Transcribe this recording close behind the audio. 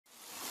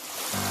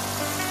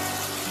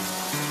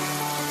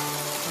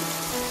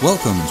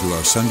Welcome to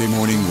our Sunday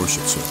morning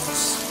worship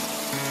service.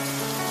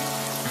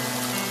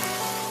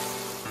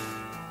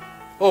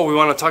 Oh, we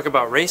want to talk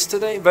about race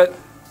today, but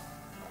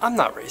I'm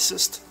not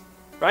racist,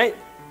 right?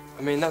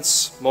 I mean,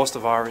 that's most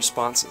of our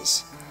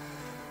responses.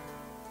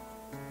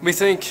 We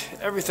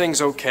think everything's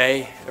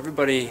okay,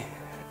 everybody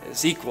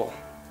is equal,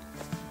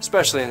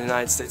 especially in the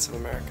United States of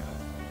America.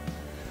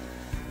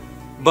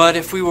 But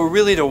if we were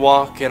really to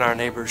walk in our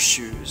neighbor's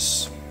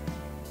shoes,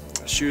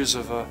 the shoes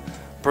of a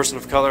person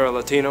of color, a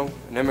Latino,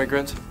 an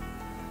immigrant,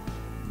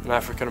 an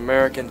African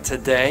American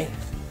today,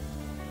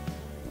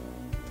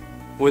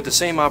 would the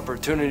same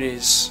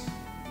opportunities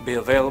be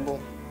available?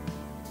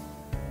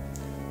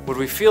 Would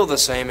we feel the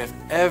same if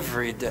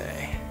every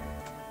day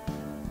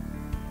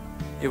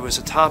it was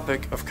a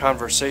topic of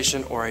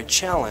conversation or a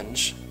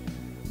challenge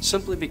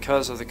simply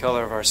because of the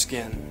color of our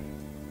skin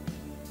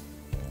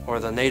or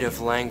the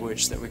native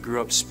language that we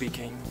grew up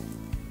speaking?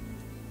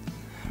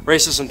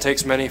 Racism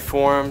takes many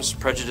forms,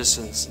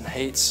 prejudices and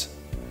hates,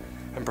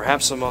 and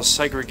perhaps the most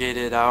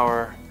segregated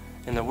hour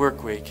in the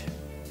work week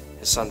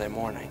is Sunday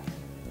morning.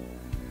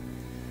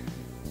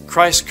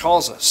 Christ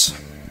calls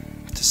us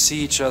to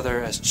see each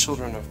other as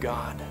children of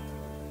God,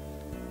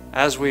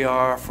 as we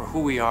are for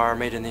who we are,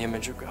 made in the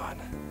image of God.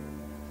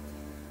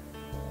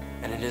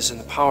 And it is in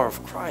the power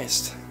of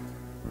Christ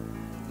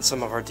that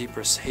some of our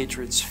deepest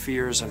hatreds,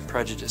 fears, and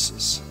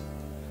prejudices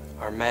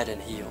are met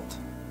and healed.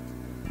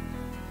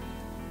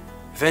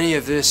 If any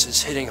of this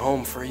is hitting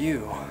home for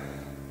you,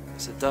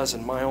 as it does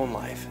in my own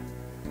life,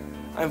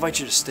 I invite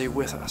you to stay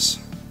with us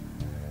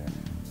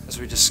as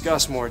we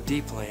discuss more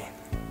deeply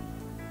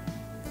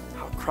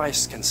how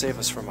Christ can save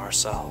us from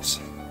ourselves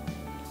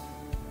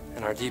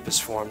and our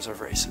deepest forms of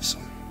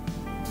racism.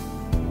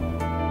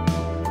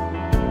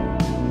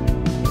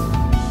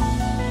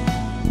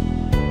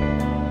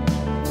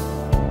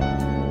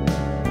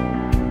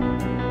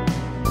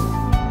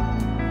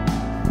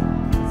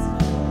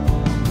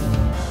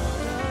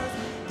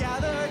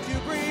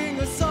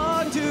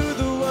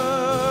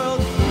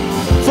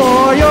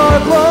 For your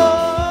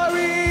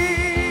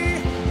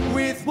glory,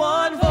 with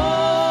one voice,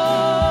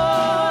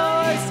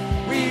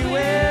 we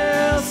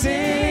will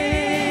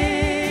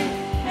sing.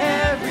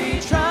 Every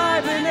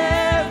tribe and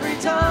every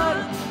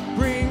tongue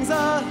brings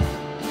a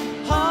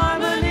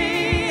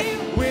harmony.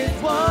 With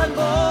one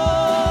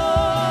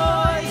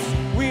voice,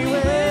 we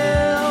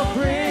will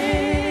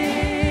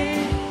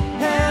bring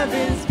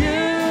heaven's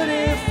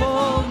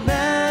beautiful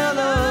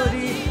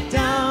melody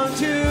down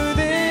to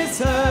this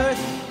earth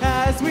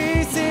as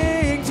we sing.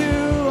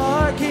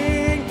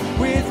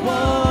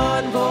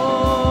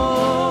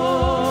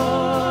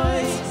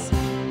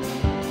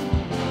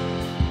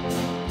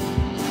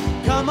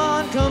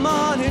 Come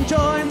on and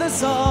join the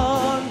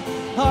song.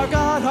 Our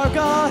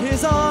God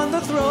is on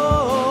the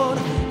throne.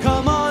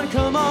 Come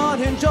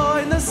on and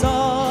join the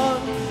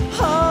song.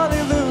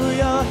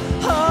 Hallelujah,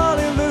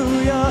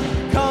 hallelujah.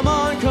 Come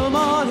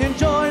on and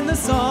join the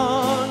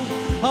song.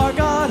 Our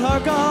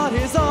God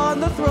is on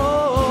the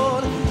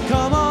throne.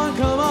 Come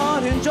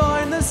on and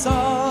join the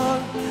song.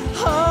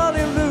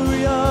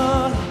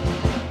 Hallelujah.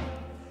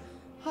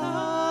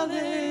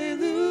 Hallelujah.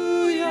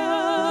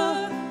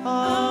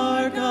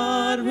 Our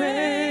God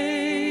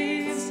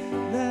reigns.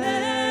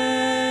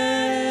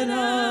 Let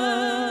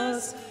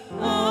us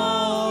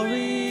all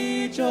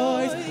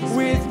rejoice.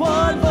 With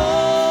one voice,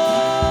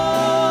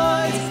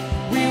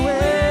 we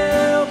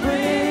will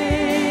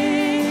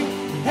bring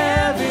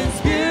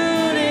heaven's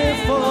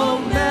beautiful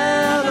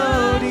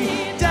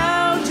melody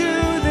down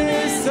to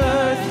this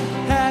earth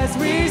as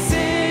we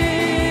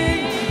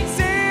sing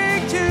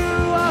to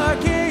our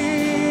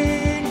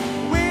King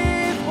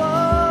with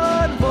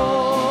one voice.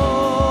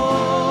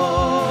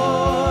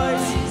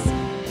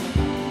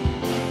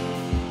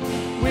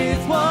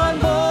 With one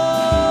voice,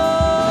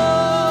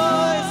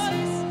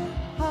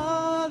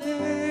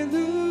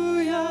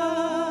 hallelujah,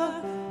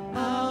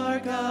 our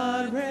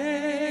God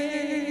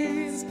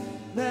reigns.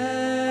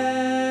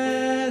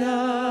 Let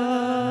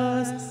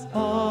us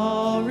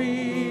all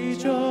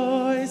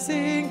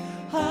rejoicing,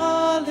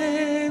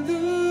 hallelujah,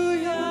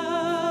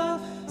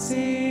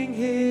 sing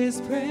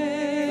His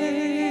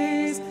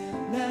praise.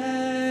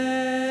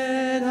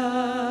 Let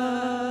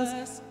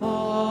us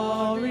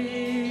all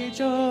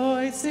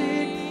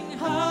rejoicing,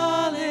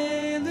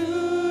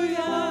 hallelujah,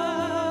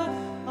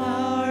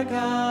 our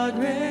God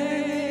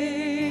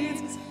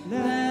reigns.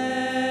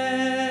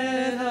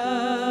 Let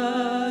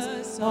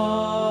us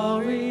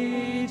all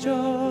rejoicing,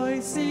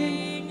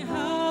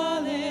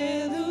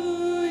 hallelujah,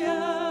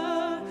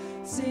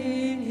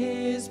 sing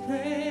His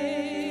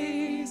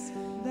praise.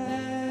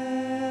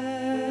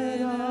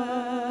 Let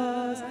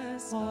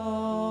us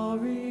all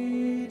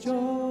rejoice.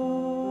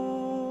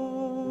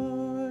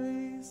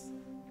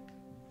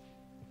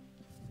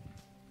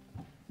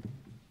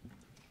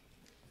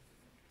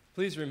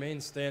 Please remain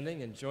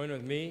standing and join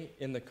with me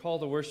in the call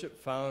to worship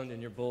found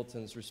in your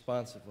bulletins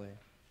responsively.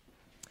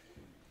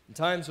 In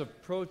times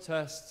of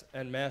protest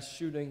and mass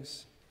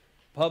shootings,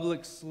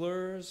 public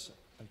slurs,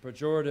 and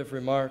pejorative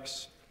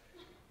remarks,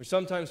 we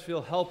sometimes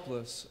feel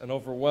helpless and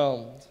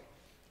overwhelmed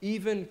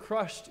even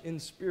crushed in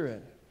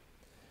spirit?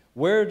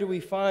 Where do we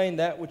find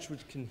that which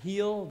can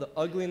heal the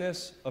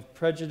ugliness of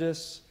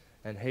prejudice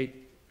and hate?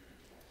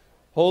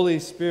 Holy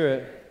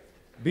Spirit,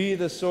 be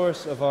the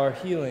source of our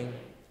healing,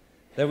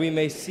 that we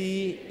may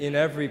see in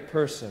every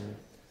person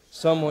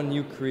someone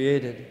you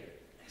created,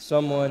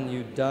 someone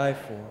you die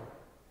for.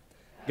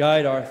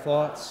 Guide our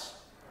thoughts,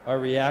 our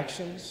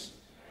reactions,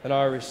 and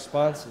our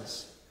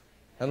responses,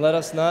 and let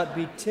us not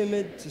be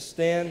timid to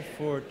stand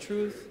for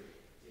truth,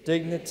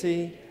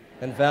 dignity,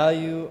 and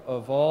value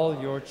of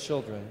all your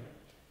children,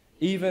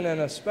 even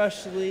and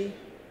especially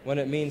when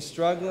it means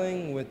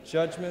struggling with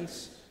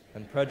judgments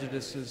and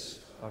prejudices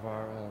of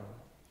our own.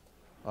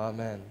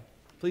 Amen.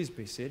 Please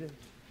be seated.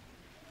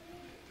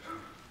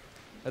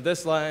 At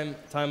this time,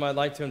 I'd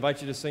like to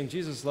invite you to sing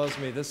Jesus Loves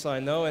Me, This I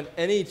Know, and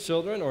any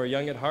children or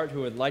young at heart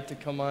who would like to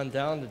come on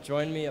down to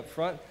join me up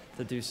front,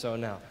 to do so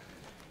now.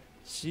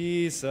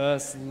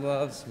 Jesus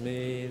loves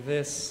me,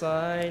 this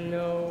I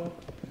know.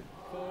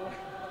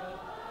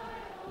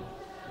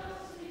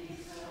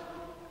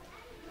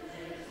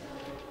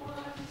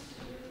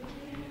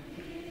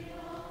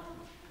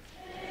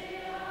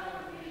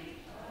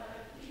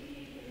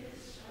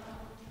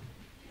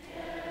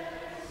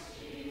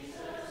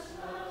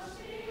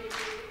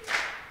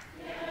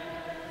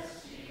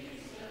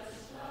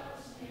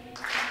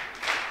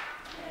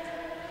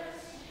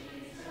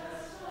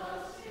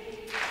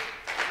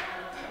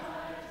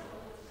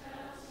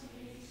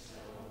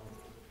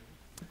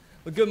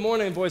 Well, good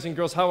morning, boys and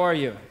girls. How are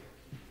you?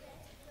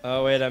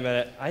 Oh, wait a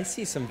minute. I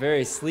see some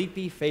very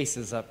sleepy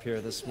faces up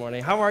here this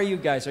morning. How are you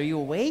guys? Are you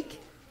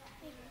awake?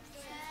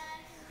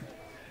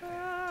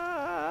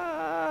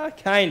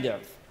 Kind of.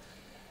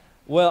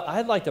 Well,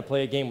 I'd like to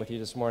play a game with you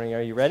this morning.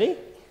 Are you ready?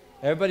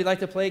 Everybody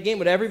like to play a game?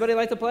 Would everybody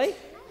like to play?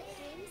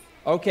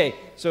 Okay,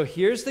 so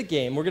here's the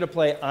game. We're going to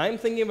play I'm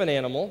thinking of an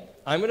animal.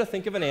 I'm going to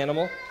think of an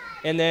animal,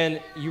 and then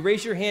you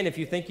raise your hand if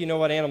you think you know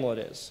what animal it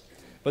is.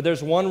 But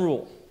there's one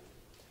rule.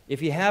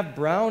 If you have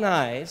brown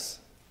eyes,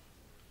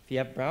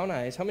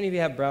 how many of you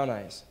have brown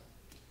eyes?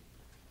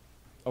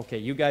 Okay,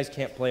 you guys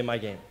can't play my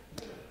game.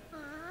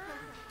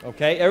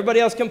 Okay, everybody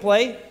else can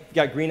play. You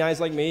got green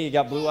eyes like me, you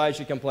got blue eyes,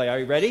 you can play. Are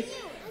you ready?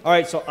 All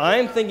right, so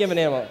I'm thinking of an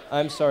animal.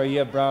 I'm sorry, you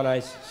have brown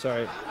eyes.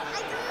 Sorry.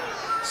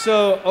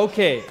 So,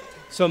 okay,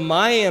 so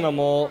my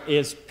animal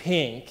is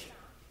pink.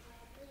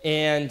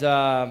 And,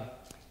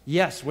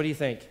 yes, what do you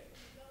think?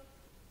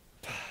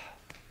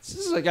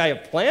 This is a guy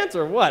of plants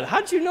or what?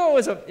 How'd you know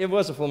it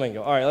was a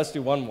flamingo? All right, let's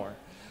do one more.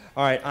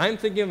 All right, I'm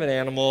thinking of an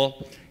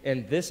animal,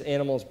 and this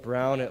animal's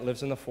brown, and it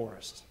lives in the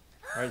forest.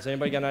 All right, does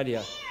anybody got an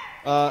idea?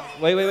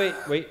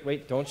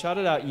 Wait, don't shout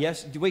it out.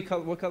 Yes,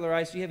 what color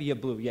eyes do you have? You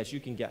have blue. Yes,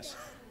 you can guess.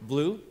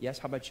 Blue? Yes,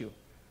 how about you? Do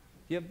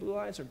you have blue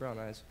eyes or brown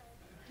eyes?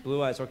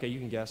 Blue eyes, okay, you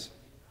can guess.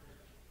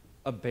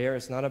 A bear,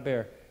 it's not a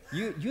bear.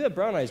 You have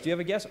brown eyes. Do you have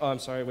a guess? Oh, I'm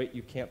sorry, wait,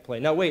 you can't play.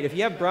 Now, wait, if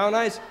you have brown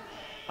eyes,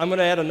 I'm going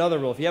to add another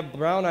rule. If you have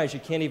brown eyes, you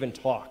can't even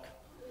talk.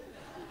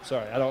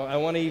 Sorry, I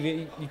want to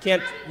even,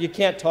 you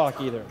can't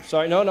talk either.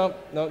 Sorry, no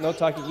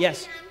talking.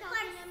 Yes.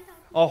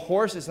 A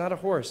horse is not a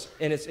horse.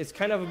 And it's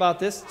kind of about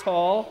this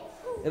tall.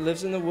 It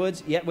lives in the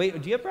woods. Yeah, wait,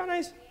 do you have brown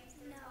eyes?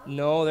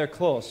 No, they're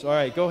close. All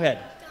right, go ahead.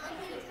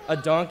 A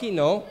donkey?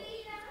 No.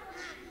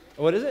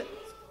 What is it?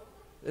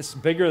 It's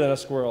bigger than a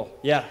squirrel.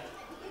 Yeah.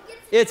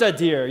 It's a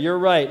deer. You're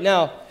right.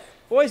 Now,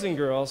 boys and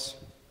girls,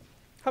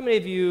 how many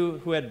of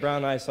you who had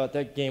brown eyes thought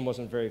that game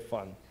wasn't very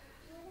fun?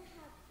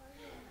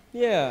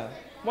 Yeah.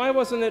 Why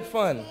wasn't it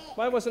fun?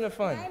 Why wasn't it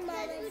fun?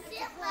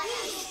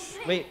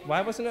 Wait,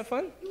 why wasn't it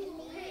fun?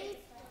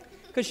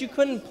 Because you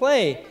couldn't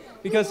play.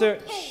 Because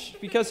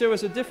there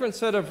was a different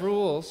set of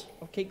rules.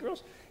 Okay,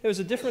 girls. There was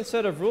a different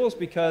set of rules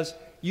because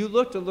you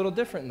looked a little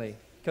differently.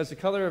 Because the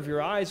color of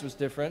your eyes was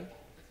different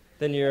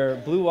than your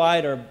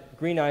blue-eyed or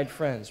green-eyed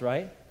friends,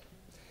 right?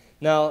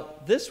 Now,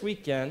 this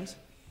weekend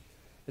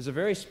is a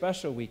very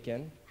special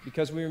weekend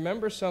because we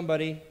remember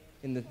somebody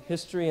in the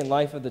history and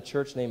life of the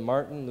church named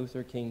Martin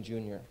Luther King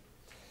Jr.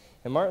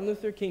 And Martin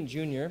Luther King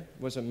Jr.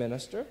 was a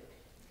minister,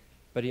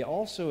 but he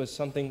also is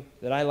something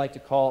that I like to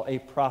call a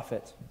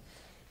prophet.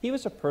 He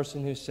was a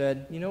person who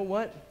said, you know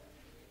what?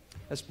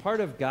 As part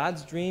of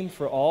God's dream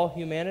for all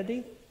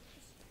humanity,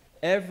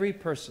 every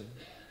person,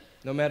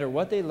 no matter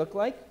what they look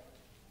like,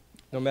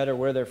 no matter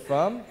where they're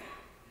from,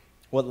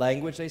 what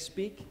language they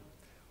speak,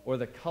 or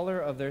the color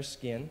of their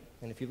skin,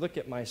 and if you look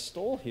at my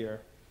stole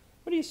here,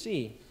 what do you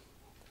see?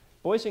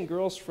 Boys and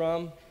girls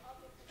from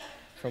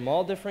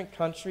all different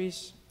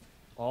countries,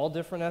 all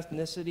different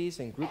ethnicities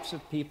and groups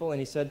of people, and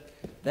he said,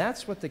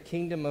 that's what the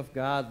kingdom of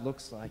God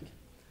looks like,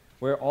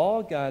 where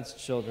all God's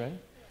children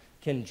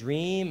can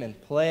dream and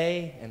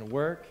play and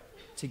work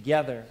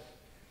together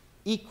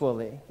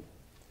equally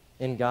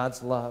in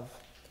God's love.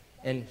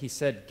 And he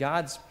said,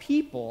 God's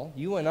people,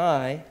 you and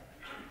I,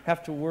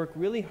 have to work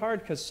really hard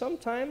because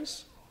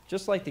sometimes,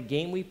 just like the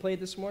game we played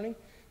this morning,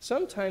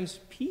 sometimes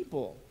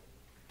people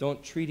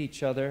don't treat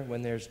each other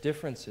when there's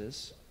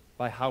differences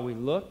by how we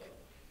look,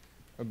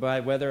 or by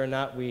whether or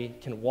not we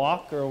can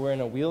walk, or we're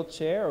in a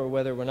wheelchair, or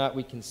whether or not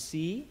we can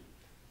see.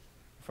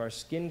 if our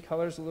skin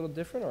color is a little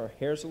different or our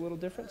hair is a little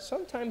different,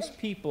 sometimes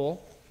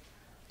people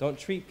don't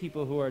treat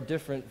people who are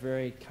different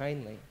very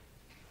kindly.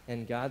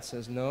 And God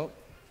says, no,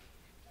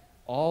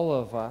 all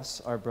of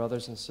us are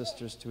brothers and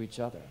sisters to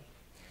each other.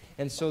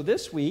 And so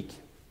this week,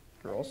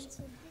 girls,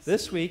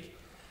 this week,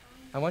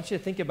 I want you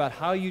to think about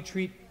how you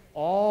treat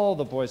all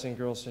the boys and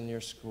girls in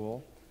your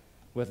school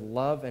with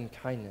love and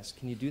kindness.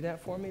 Can you do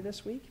that for me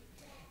this week?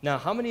 Now,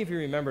 how many of you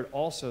remembered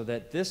also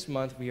that this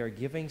month we are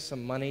giving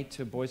some money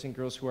to boys and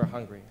girls who are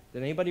hungry?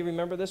 Did anybody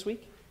remember this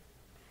week?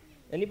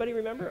 Anybody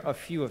remember? A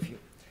few of you.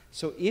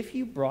 So if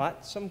you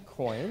brought some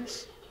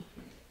coins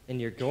and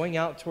you're going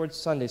out towards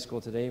Sunday school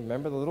today,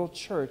 remember the little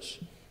church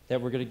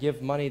that we're going to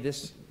give money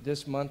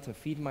this month to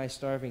feed my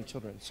starving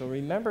children. So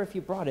remember, if you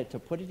brought it, to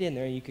put it in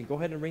there, and you can go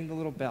ahead and ring the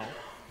little bell.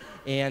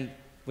 And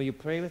will you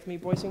pray with me,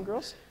 boys and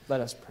girls?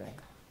 Let us pray.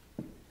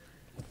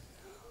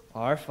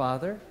 Our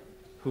Father,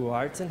 who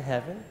art in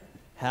heaven,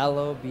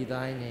 hallowed be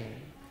thy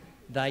name.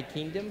 Thy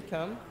kingdom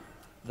come,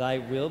 thy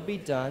will be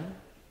done,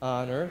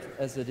 on earth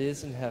as it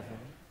is in heaven.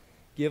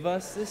 Give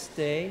us this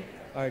day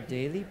our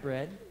daily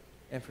bread,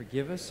 and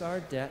forgive us our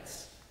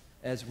debts,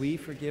 as we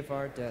forgive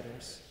our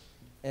debtors.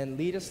 And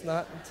lead us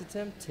not into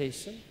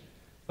temptation,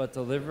 but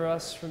deliver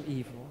us from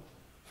evil.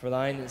 For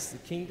thine is the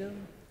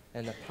kingdom,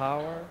 and the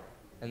power,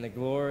 and the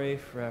glory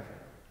forever.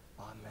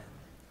 Amen.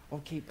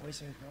 Okay,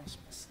 boys and girls.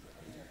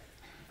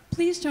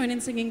 Please join in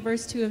singing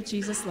verse 2 of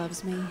Jesus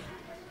Loves Me.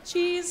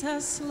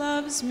 Jesus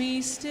loves me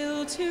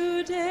still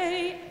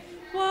today,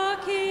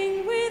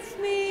 walking with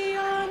me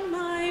on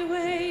my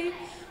way,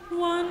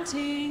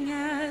 wanting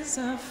as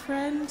a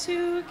friend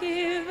to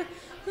give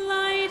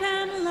light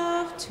and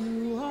love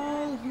to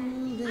all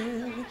who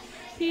live.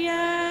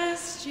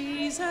 Yes,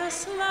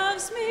 Jesus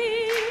loves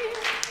me.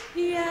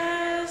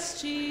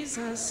 Yes,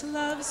 Jesus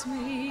loves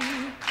me.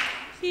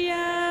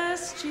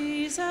 Yes,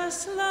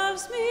 Jesus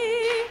loves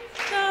me.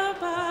 The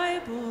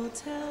Bible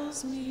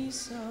tells me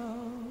so.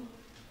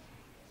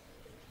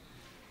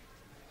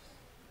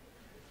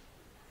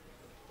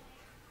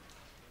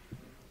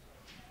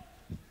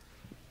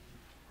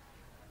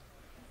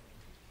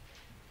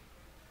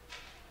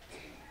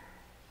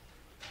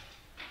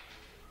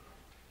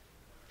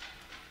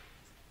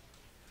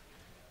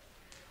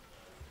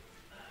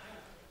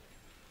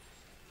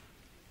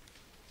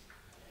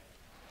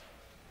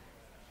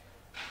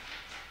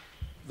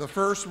 The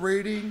first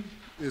reading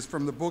is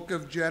from the book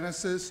of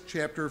Genesis,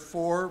 chapter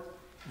 4,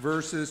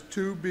 verses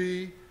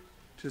 2b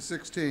to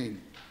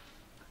 16.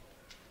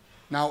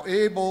 Now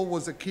Abel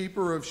was a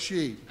keeper of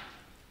sheep,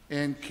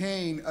 and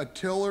Cain a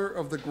tiller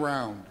of the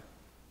ground.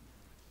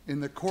 In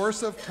the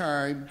course of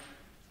time,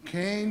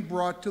 Cain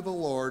brought to the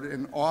Lord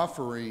an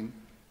offering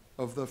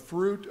of the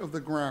fruit of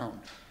the ground,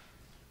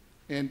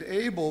 and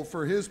Abel,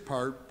 for his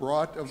part,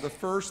 brought of the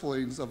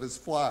firstlings of his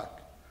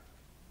flock,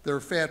 their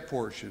fat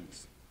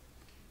portions.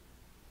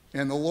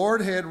 And the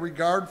Lord had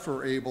regard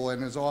for Abel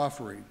and his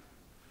offering,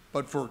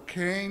 but for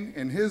Cain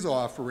and his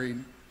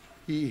offering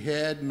he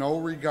had no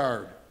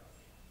regard.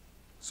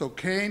 So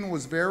Cain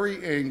was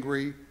very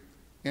angry,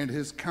 and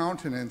his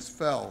countenance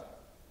fell.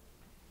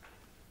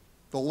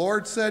 The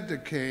Lord said to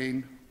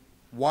Cain,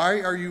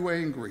 "Why are you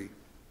angry,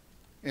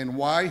 and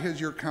why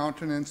has your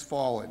countenance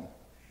fallen?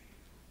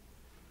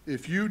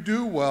 If you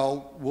do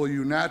well, will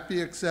you not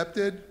be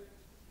accepted?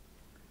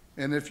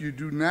 And if you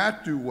do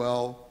not do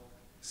well,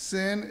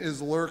 sin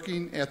is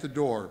lurking at the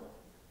door.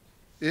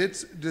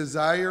 Its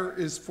desire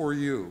is for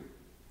you,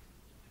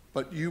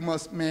 but you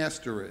must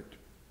master it."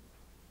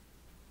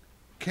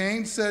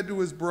 Cain said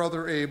to his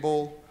brother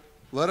Abel,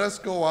 "Let us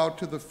go out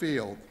to the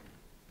field."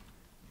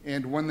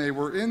 And when they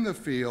were in the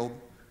field,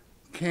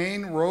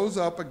 Cain rose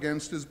up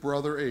against his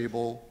brother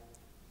Abel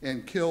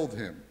and killed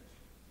him.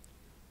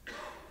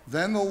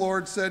 Then the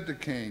Lord said to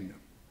Cain,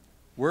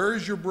 "Where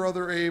is your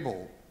brother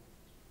Abel?"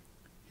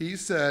 He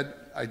said,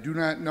 "I do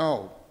not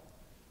know.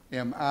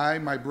 Am I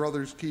my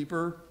brother's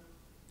keeper?"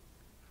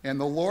 And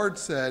the Lord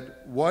said,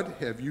 "What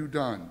have you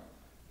done?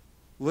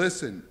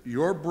 Listen,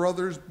 your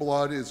brother's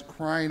blood is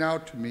crying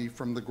out to me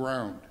from the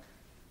ground,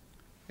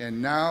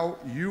 and now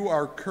you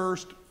are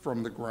cursed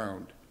from the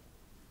ground,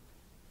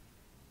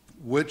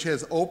 which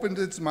has opened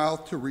its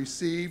mouth to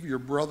receive your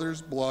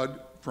brother's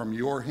blood from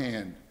your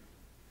hand.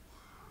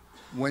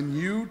 When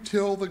you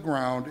till the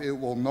ground, it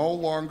will no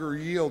longer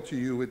yield to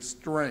you its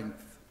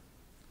strength.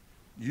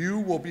 You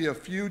will be a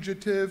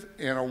fugitive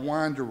and a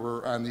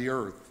wanderer on the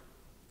earth."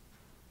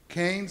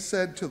 Cain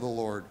said to the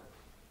Lord,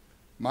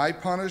 "My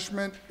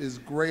punishment is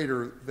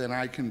greater than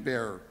I can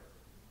bear.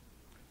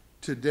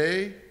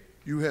 Today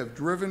you have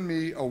driven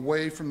me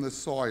away from the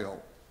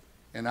soil,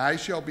 and I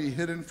shall be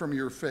hidden from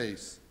your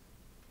face.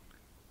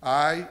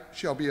 I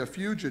shall be a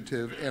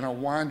fugitive and a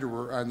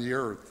wanderer on the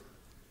earth,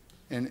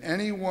 and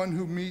anyone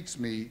who meets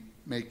me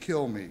may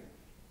kill me."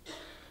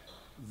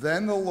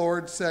 Then the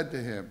Lord said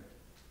to him,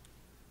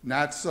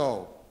 "Not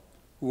so.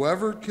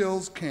 Whoever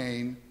kills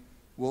Cain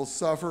will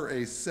suffer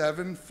a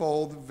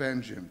sevenfold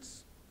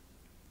vengeance."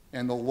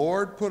 And the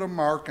Lord put a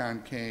mark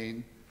on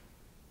Cain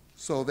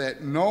so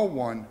that no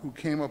one who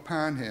came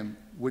upon him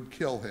would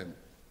kill him.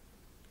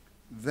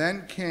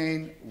 Then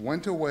Cain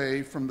went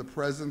away from the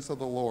presence of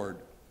the Lord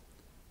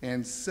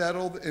and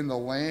settled in the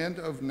land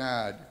of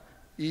Nod,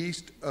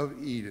 east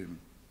of Eden.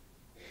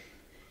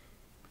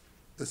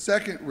 The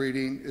second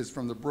reading is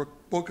from the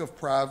book of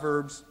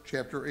Proverbs,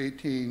 chapter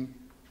 18,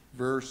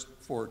 verse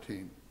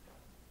 14.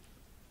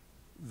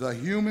 The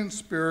human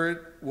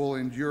spirit will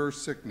endure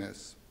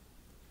sickness,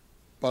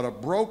 but a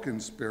broken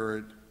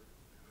spirit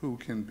who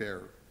can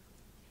bear?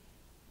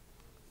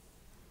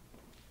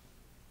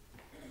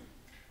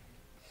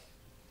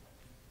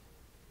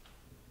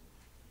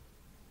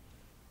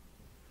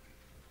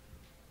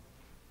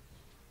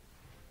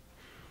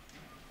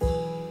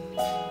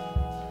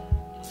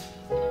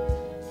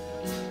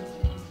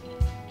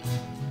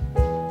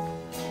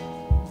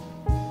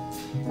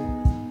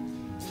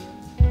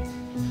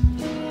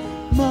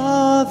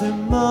 Mother,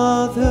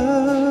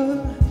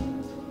 mother,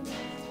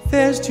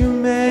 there's too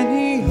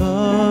many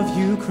of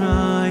you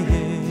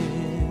crying.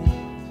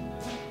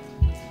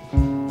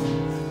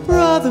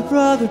 Brother,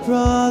 brother,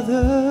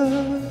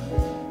 brother,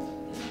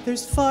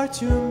 there's far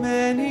too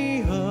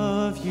many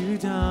of you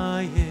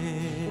dying.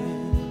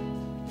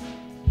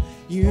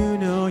 You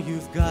know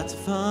you've got to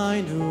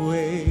find a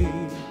way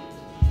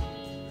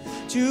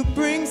to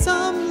bring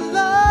some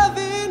love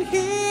in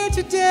here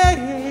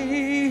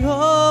today.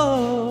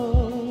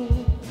 Oh,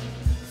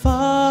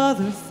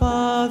 Father,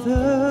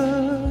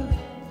 Father,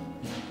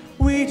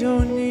 we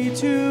don't need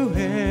to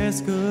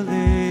escalate.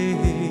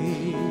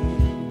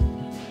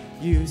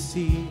 You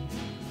see,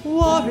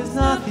 war is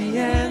not the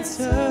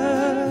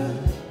answer,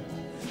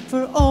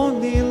 for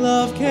only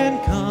love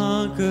can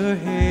conquer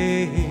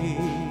hate.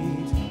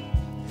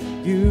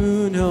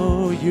 You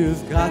know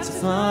you've got to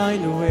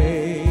find a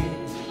way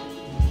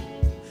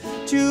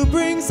to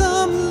bring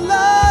some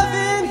love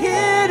in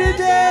here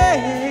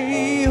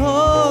today.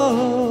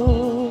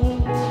 Oh,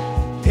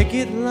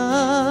 picket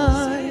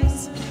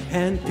lines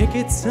and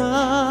picket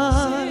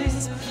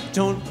signs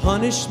don't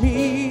punish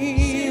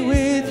me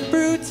with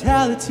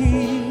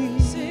brutality.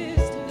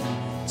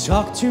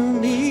 Talk to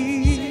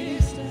me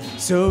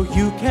so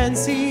you can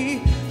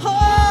see,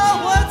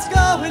 oh, what's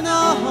going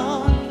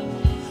on,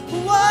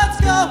 what's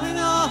going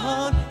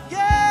on,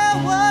 yeah,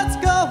 what's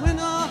going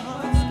on,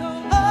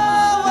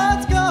 oh,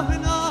 what's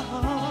going on.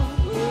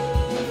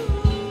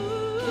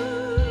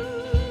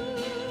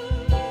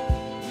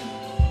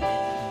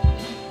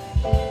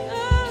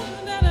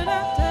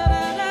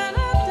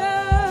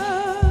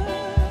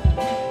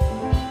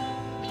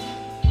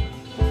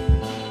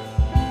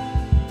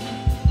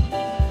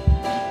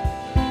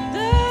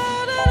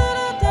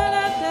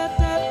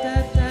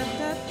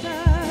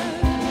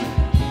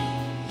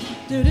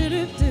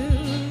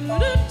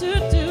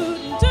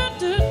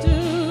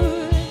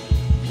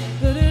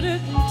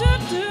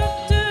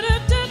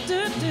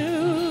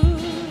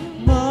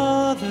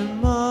 Mother,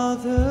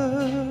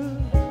 mother,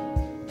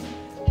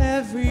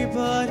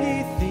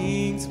 everybody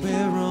thinks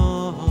we're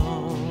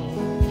wrong.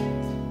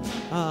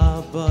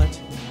 But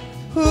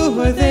who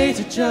are they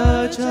to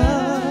judge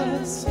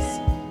us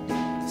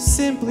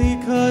simply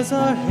 'cause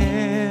our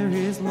hair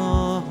is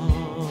long?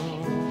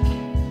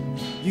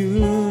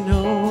 You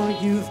know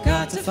you've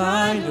got to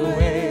find a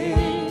way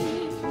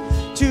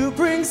to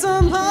bring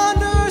some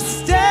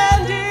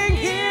understanding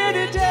here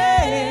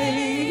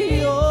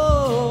today.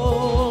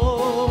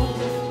 Oh,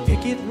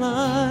 picket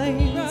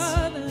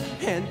lines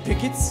and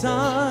picket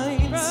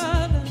signs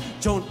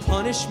don't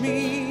punish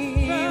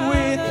me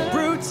with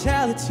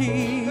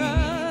brutality.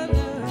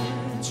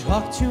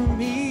 Talk to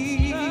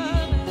me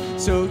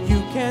so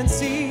you can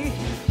see,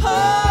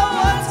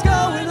 oh, what's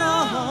going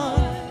on,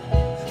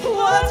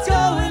 what's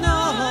going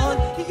on,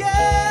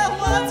 yeah,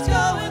 what's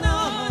going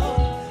on,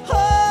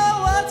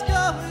 oh, what's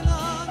going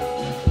on.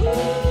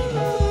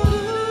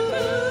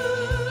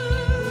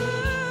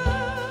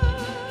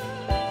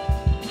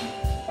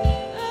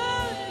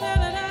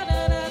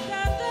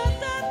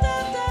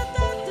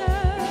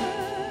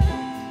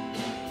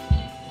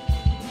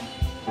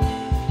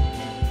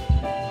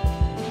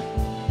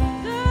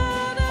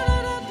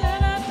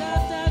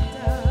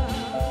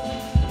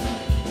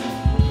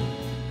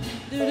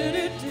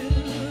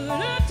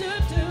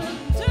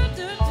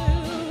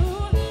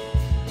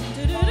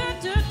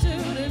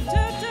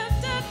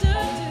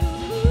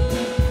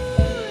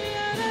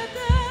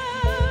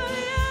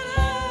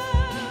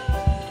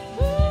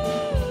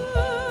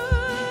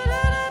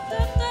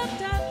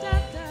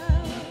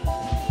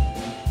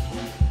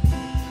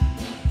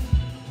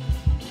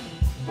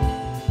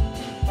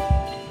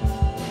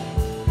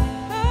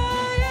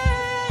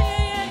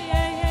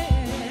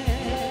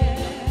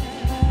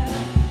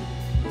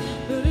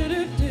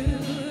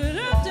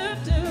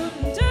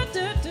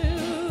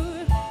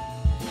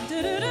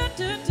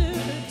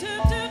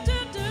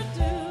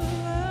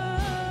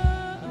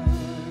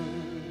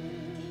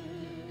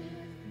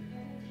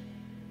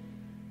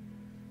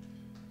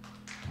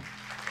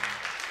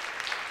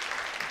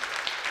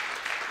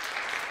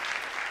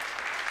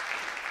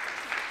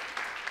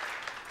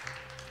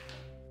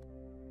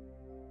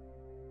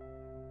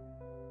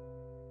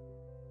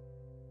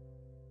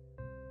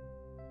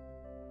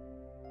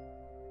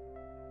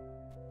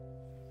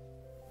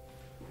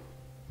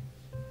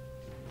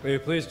 Will you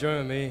please join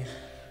with me?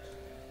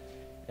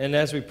 And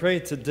as we pray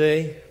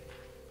today,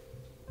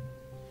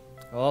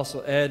 I'll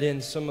also add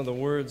in some of the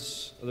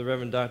words of the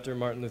Reverend Dr.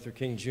 Martin Luther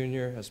King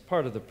Jr. as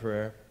part of the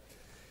prayer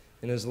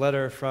in his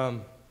letter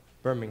from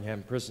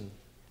Birmingham prison.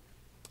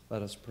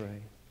 Let us pray.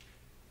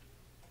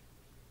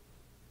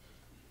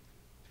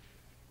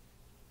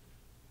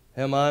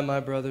 Am I my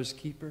brother's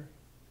keeper?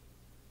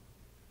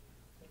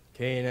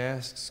 Cain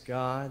asks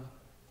God.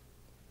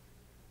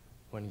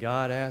 When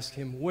God asked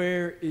him,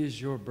 where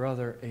is your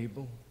brother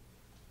Abel?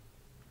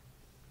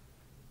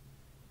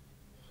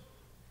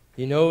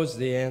 He knows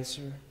the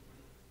answer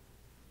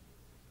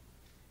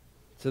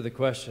to the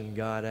question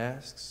God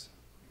asks,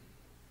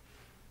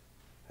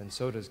 and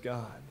so does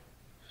God.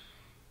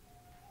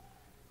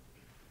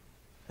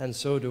 And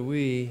so do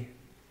we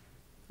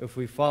if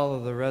we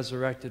follow the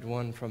resurrected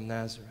one from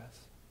Nazareth.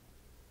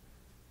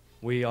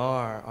 We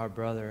are our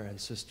brother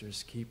and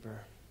sister's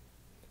keeper.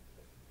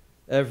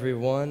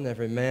 Everyone,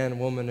 every man,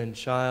 woman, and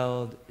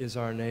child is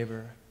our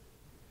neighbor.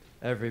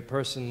 Every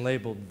person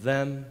labeled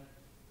them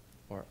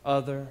or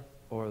other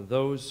or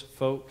those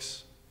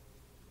folks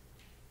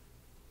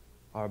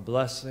are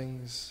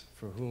blessings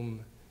for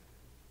whom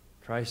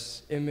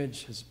Christ's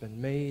image has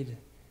been made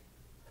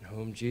and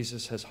whom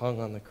Jesus has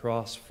hung on the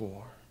cross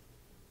for.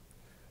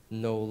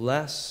 No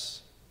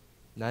less,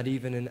 not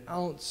even an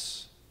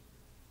ounce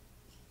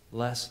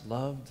less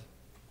loved,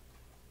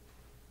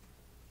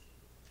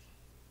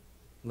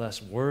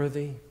 less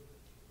worthy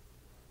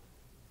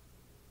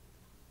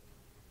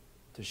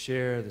to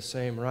share the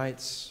same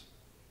rights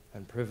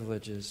and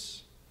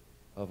privileges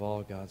of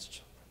all God's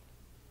children.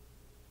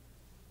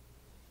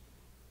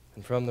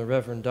 And from the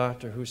Reverend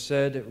Doctor who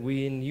said,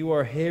 when you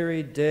are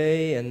harried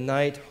day and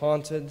night,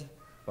 haunted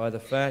by the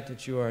fact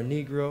that you are a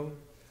Negro,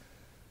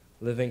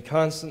 living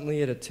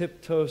constantly at a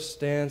tiptoe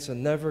stance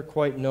and never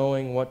quite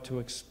knowing what to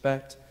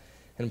expect,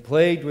 and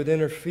plagued with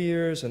inner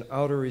fears and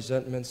outer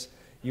resentments,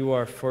 you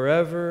are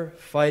forever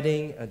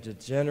fighting a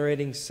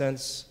degenerating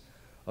sense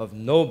of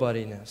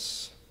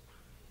nobodiness.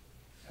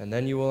 And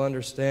then you will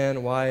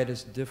understand why it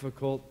is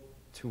difficult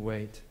to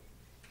wait.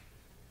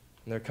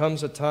 And there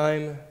comes a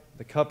time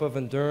the cup of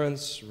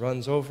endurance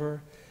runs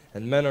over,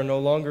 and men are no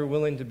longer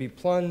willing to be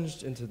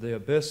plunged into the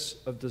abyss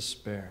of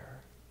despair.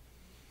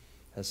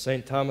 As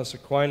St. Thomas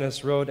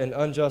Aquinas wrote, an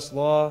unjust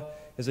law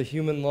is a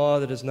human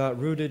law that is not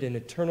rooted in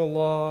eternal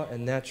law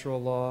and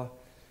natural law,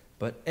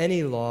 but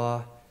any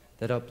law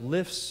that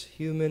uplifts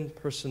human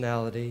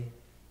personality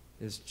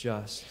is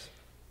just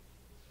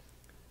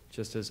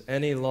as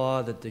any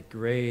law that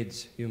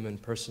degrades human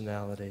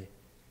personality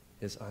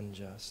is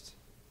unjust.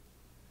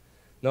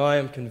 Now I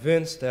am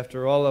convinced,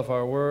 after all of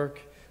our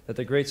work, that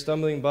the great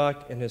stumbling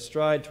block in his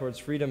stride towards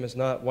freedom is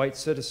not white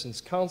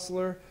citizens'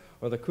 counselor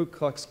or the Ku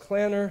Klux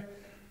Klanner,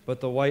 but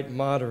the white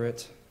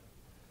moderate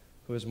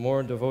who is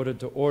more devoted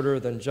to order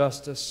than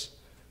justice,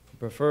 who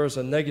prefers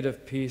a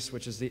negative peace,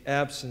 which is the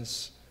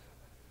absence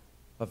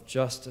of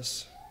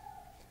justice,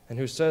 and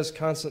who says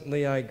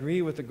constantly, I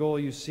agree with the goal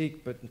you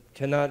seek, but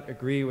cannot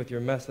agree with your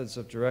methods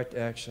of direct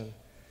action,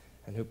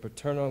 and who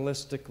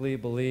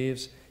paternalistically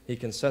believes he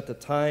can set the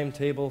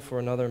timetable for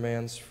another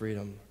man's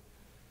freedom,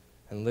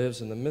 and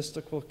lives in the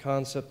mystical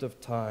concept of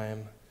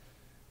time,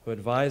 who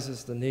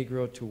advises the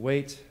Negro to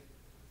wait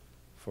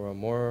for a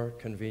more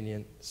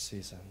convenient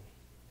season.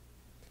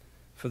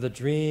 For the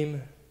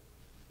dream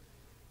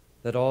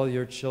that all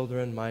your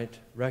children might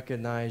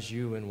recognize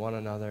you in one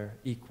another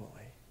equally,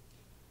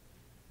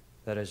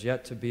 that is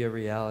yet to be a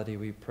reality,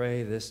 we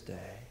pray this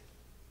day.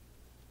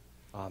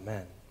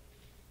 Amen.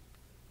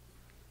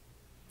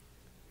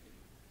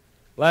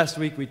 Last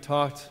week we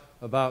talked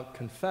about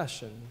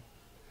confession,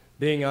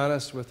 being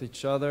honest with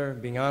each other,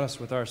 being honest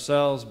with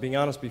ourselves, being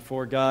honest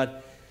before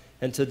God.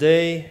 And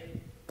today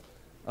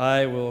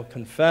I will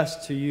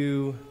confess to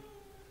you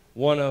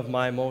one of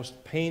my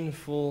most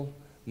painful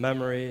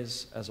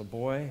memories as a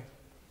boy.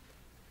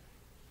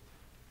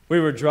 We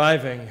were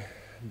driving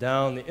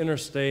down the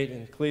interstate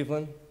in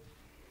Cleveland.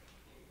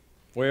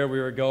 Where we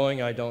were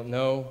going, I don't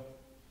know.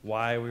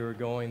 Why we were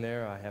going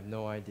there, I have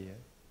no idea.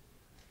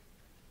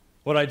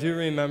 What I do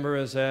remember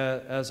is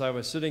that as I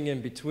was sitting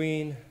in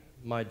between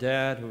my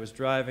dad, who was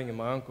driving, and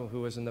my uncle,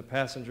 who was in the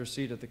passenger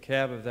seat of the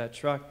cab of that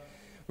truck,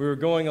 we were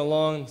going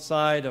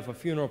alongside of a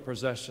funeral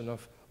procession, a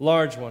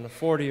large one, of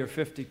 40 or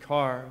 50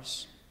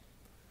 cars.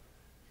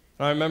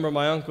 And I remember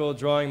my uncle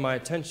drawing my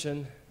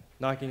attention,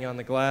 knocking on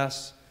the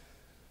glass,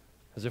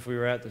 as if we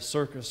were at the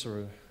circus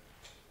or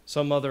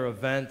some other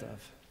event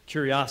of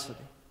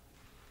curiosity.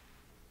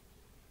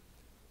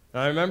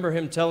 And I remember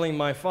him telling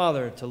my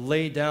father to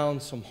lay down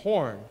some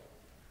horn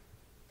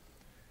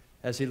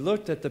as he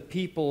looked at the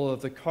people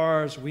of the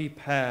cars we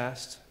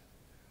passed,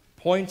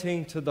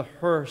 pointing to the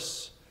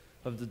hearse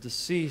of the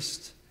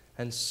deceased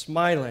and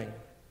smiling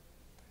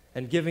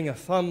and giving a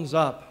thumbs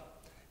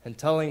up and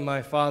telling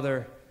my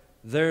father,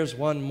 there's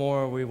one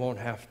more we won't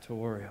have to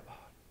worry about.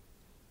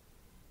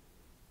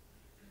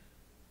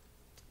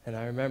 And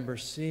I remember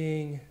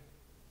seeing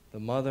the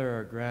mother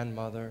or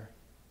grandmother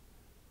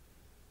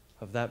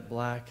of that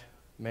black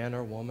man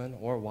or woman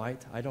or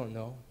white, I don't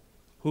know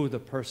who the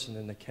person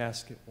in the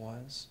casket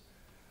was.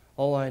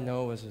 All I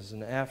know is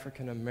an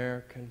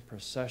African-American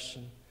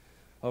procession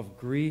of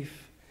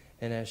grief,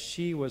 and as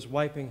she was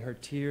wiping her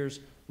tears,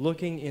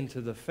 looking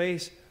into the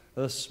face,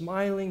 the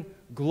smiling,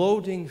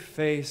 gloating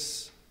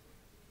face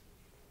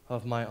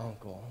of my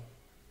uncle,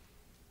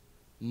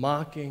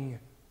 mocking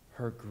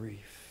her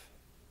grief.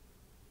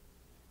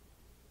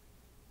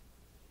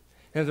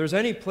 And if there's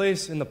any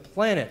place in the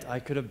planet I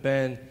could have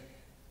been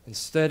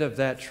instead of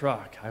that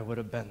truck, I would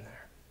have been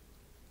there.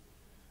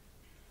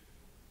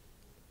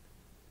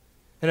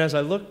 And as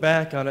I look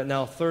back on it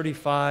now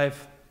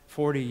 35,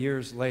 40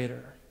 years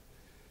later,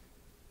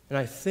 and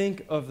I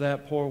think of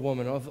that poor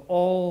woman, of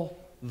all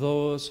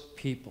those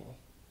people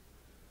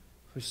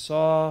who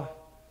saw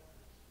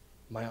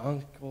my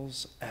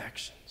uncle's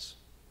actions.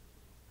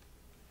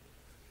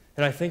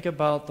 And I think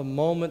about the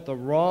moment, the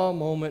raw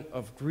moment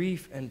of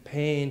grief and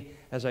pain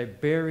as I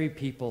bury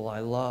people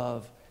I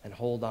love and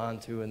hold on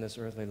to in this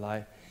earthly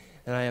life.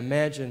 And I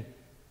imagine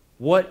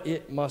what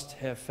it must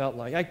have felt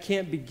like. I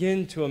can't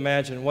begin to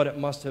imagine what it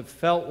must have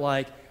felt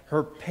like,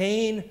 her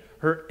pain,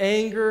 her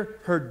anger,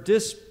 her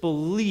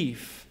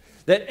disbelief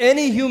that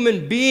any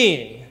human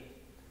being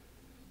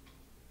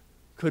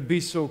could be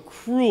so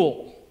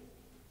cruel,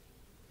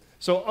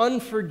 so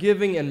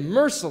unforgiving and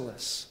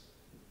merciless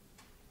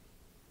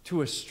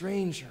to a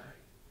stranger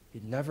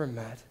he'd never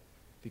met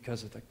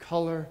because of the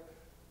color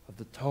of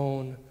the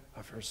tone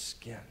of her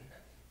skin.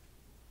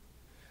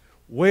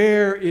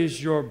 Where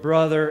is your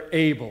brother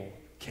Abel,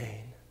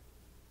 Cain?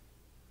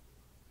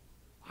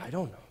 I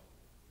don't know.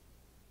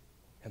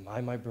 Am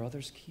I my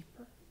brother's keeper?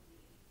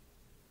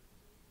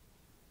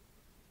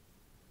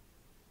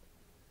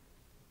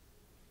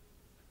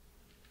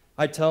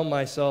 I tell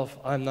myself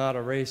I'm not a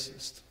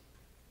racist,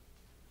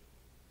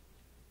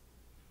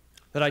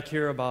 that I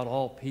care about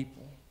all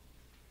people,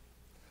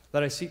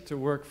 that I seek to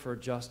work for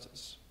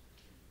justice.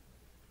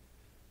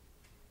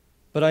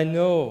 But I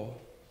know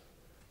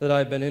that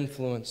I've been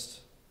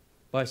influenced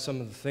by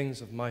some of the things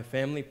of my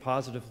family,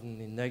 positively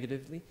and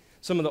negatively,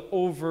 some of the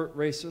overt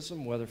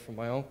racism, whether from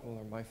my uncle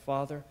or my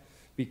father.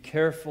 Be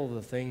careful of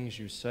the things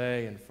you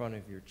say in front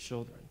of your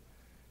children,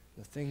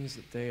 the things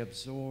that they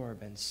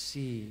absorb and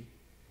see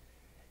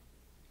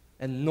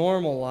and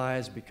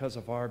normalize because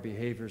of our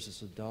behaviors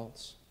as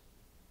adults.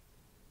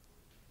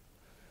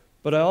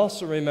 But I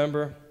also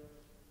remember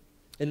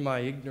in my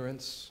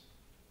ignorance,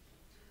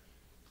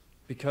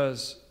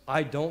 because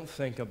I don't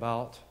think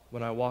about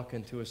when I walk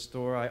into a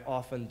store, I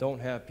often don't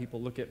have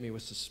people look at me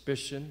with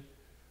suspicion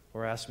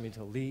or ask me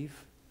to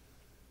leave,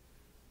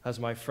 as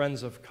my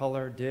friends of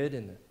color did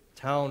in the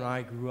town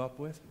I grew up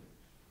with.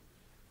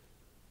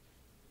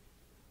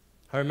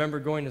 I remember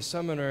going to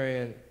seminary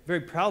and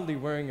very proudly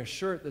wearing a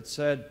shirt that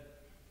said,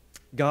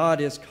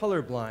 God is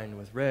colorblind,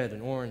 with red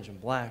and orange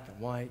and black and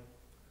white.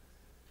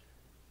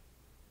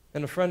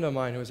 And a friend of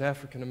mine who was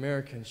African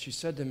American, she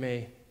said to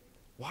me,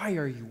 why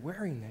are you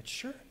wearing that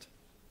shirt?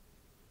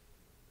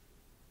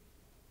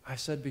 I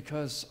said,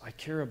 because I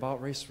care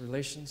about race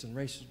relations and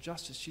racial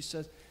justice. She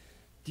said,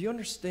 do you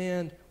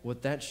understand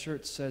what that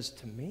shirt says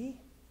to me?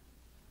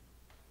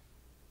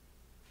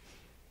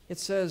 It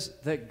says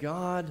that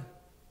God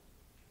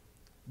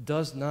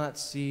does not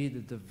see the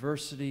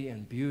diversity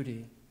and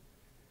beauty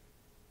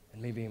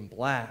in me being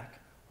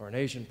black, or an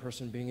Asian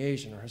person being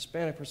Asian, or a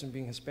Hispanic person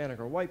being Hispanic,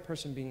 or a white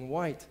person being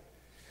white.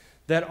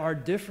 That our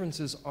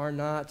differences are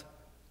not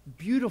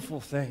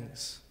beautiful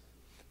things.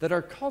 That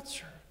our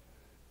culture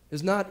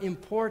is not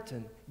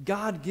important,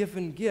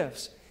 God-given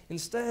gifts.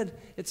 Instead,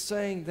 it's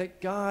saying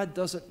that God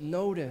doesn't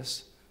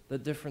notice the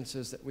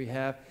differences that we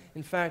have.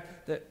 In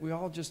fact, that we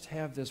all just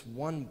have this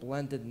one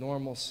blended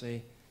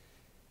normalcy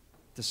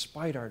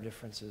despite our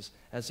differences,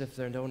 as if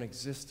they don't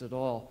exist at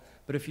all.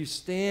 But if you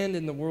stand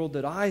in the world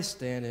that I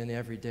stand in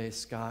every day,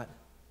 Scott,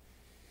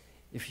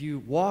 if you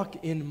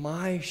walk in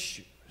my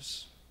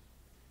shoes,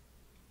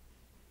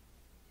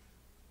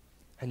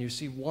 and you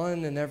see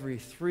 1 in every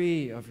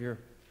 3 of your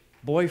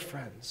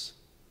boyfriends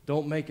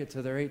don't make it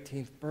to their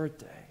 18th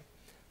birthday,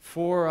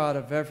 4 out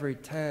of every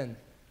 10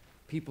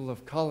 people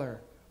of color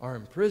are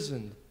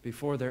imprisoned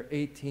before their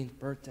 18th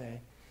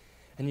birthday,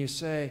 and you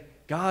say,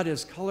 God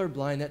is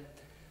colorblind, that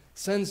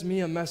sends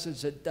me a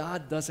message that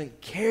God doesn't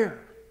care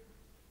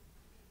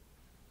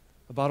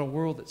about a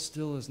world that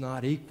still is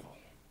not equal.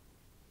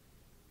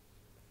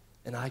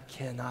 And I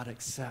cannot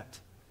accept,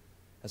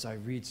 as I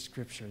read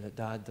Scripture, that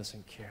God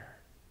doesn't care.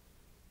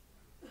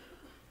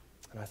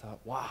 And I thought,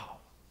 wow,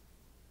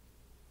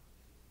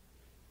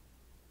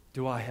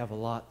 do I have a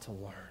lot to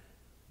learn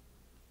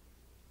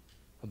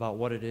about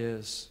what it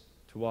is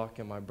to walk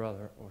in my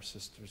brother or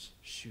sister's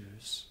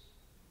shoes.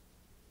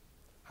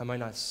 I might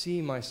not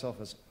see myself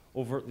as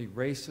overtly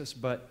racist,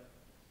 but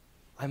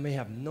I may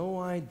have no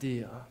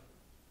idea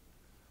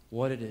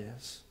what it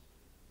is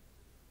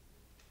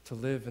to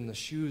live in the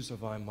shoes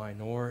of a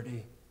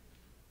minority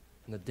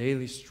and the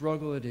daily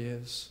struggle it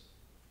is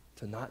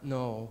to not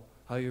know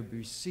how you're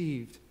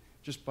received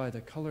just by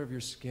the color of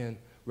your skin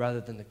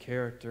rather than the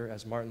character,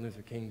 as Martin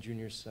Luther King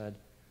Jr. said,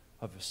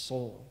 of his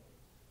soul.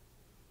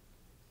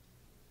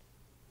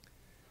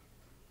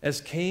 As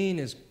Cain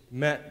is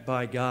met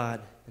by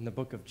God in the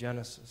book of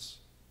Genesis,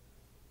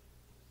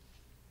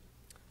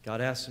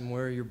 God asks him,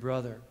 "Where are your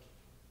brother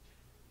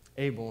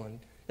Abel?" And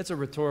it's a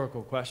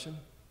rhetorical question.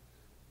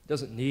 It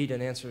doesn't need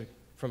an answer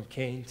from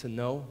Cain to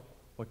know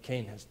what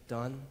Cain has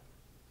done.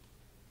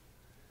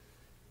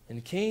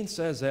 And Cain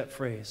says that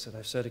phrase that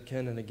I've said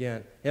again and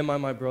again, "Am I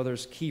my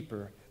brother's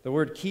keeper?" The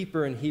word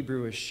keeper in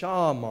Hebrew is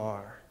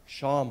shamar.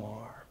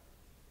 Shamar.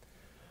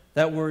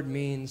 That word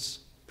means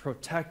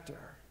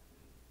protector,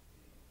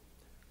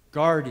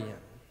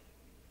 guardian,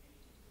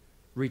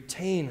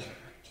 retainer,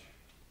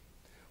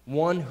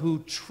 one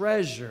who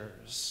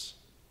treasures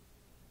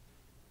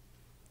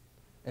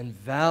and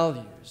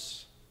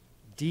values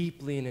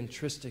deeply and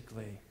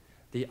intrinsically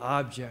the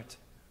object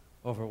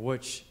over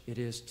which it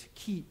is to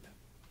keep.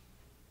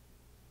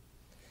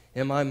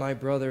 Am I my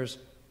brother's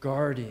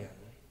guardian?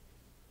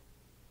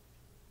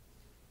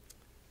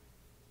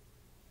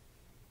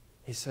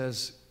 He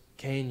says,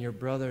 "Cain, your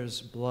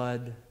brother's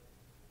blood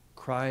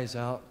cries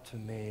out to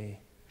me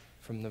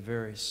from the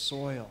very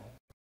soil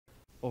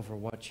over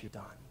what you've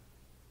done."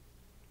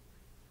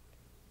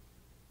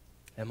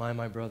 Am I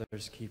my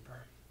brother's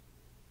keeper?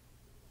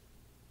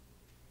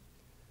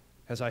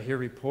 As I hear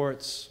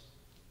reports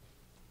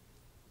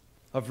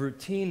of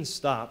routine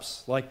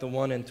stops like the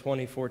one in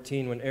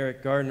 2014 when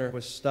Eric Gardner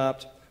was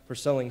stopped for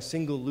selling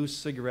single loose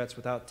cigarettes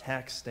without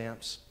tax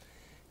stamps.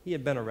 He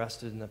had been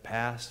arrested in the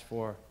past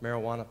for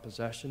marijuana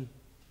possession.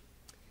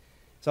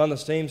 It's on the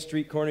same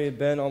street corner he had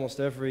been almost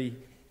every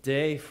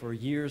day for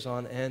years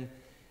on end.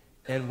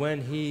 And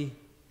when he,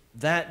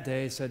 that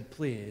day, said,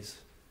 "Please,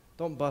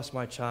 don't bust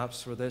my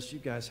chops for this. You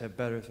guys have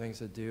better things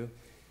to do."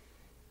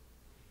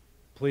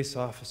 Police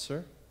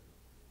officer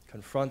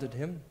confronted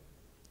him,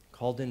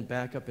 called in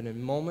backup, and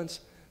in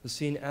moments the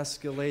scene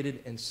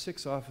escalated and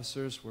 6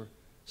 officers were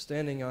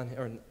standing on him,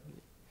 or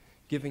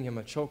giving him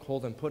a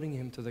chokehold and putting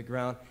him to the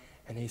ground.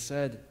 And he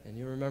said, and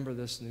you remember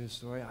this news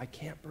story, "I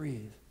can't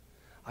breathe.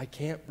 I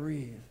can't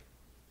breathe."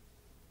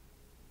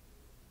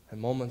 And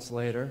moments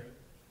later,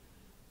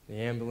 the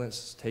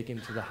ambulance take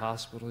him to the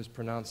hospital. He's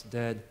pronounced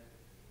dead.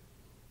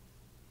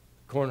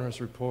 The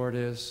coroner's report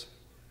is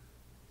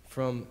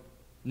from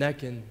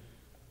neck and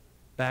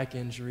back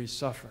injuries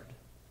suffered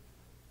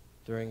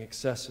during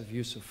excessive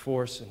use of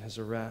force in his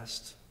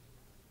arrest.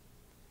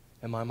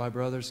 Am I my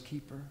brother's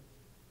keeper?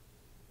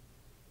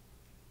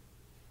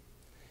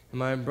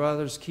 Am I my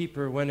brother's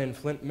keeper when in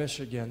Flint,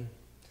 Michigan,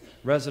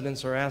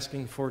 residents are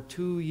asking for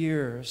 2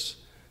 years,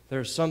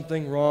 "There's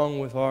something wrong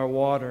with our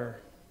water.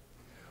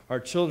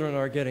 Our children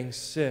are getting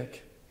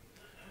sick.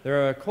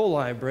 There are E.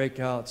 coli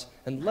breakouts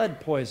and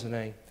lead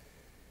poisoning."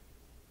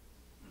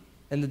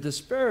 And the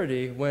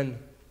disparity when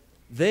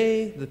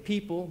they, the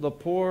people, the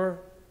poor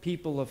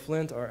people of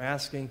Flint, are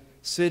asking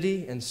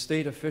city and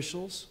state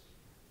officials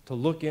to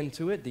look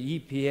into it. The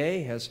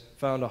EPA has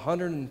found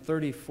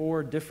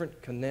 134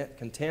 different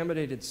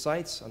contaminated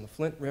sites on the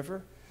Flint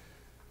River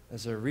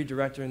as they're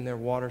redirecting their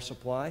water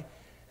supply.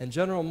 And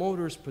General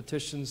Motors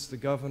petitions the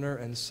governor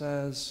and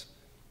says,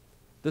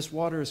 "This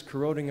water is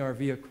corroding our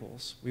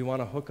vehicles. We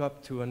want to hook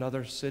up to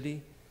another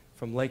city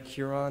from Lake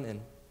Huron,"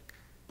 and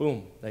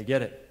boom, they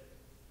get it.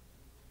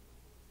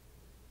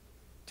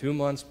 2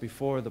 months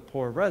before the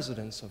poor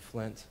residents of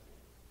Flint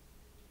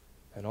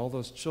and all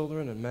those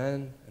children and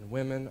men and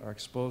women are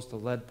exposed to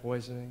lead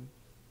poisoning,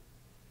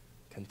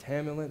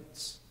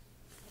 contaminants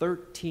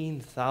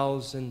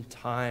 13,000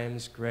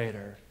 times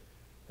greater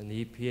than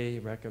the EPA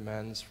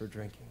recommends for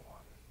drinking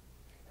water.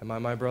 Am I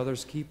my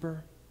brother's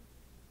keeper?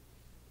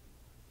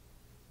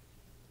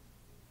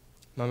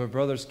 Am I my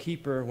brother's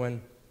keeper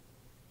when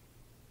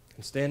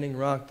in Standing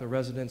Rock the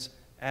residents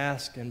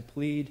ask and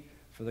plead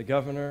for the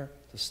governor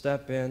to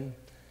step in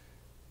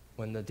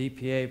when the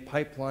DPA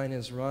pipeline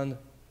is run,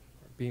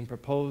 being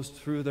proposed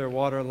through their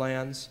water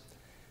lands,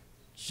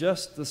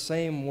 just the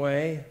same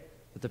way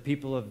that the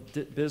people of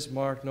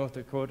Bismarck, North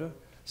Dakota,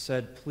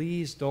 said,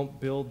 "Please don't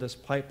build this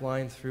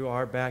pipeline through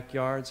our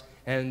backyards,"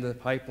 and the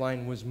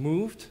pipeline was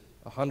moved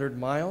 100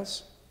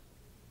 miles.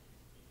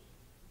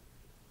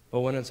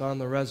 But when it's on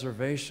the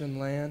reservation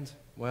land,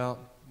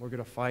 well, we're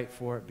going to fight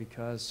for it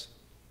because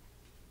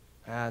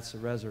it's a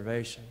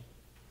reservation.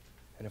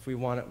 And if we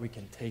want it, we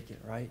can take it,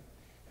 right?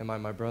 Am I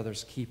my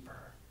brother's keeper?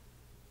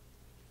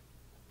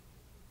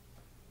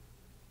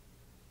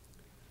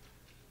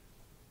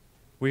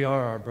 We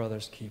are our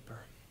brother's keeper.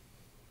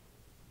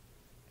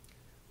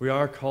 We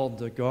are called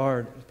to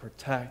guard and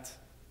protect,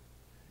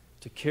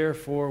 to care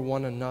for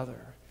one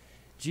another.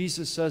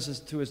 Jesus says this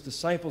to his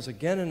disciples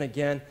again and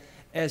again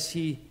as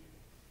he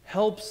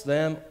helps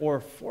them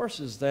or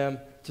forces them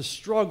to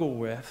struggle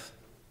with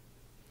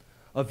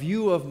a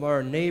view of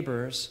our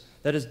neighbors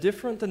that is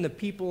different than the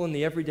people in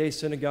the everyday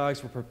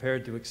synagogues were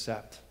prepared to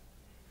accept.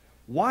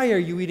 Why are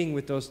you eating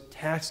with those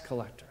tax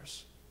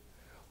collectors?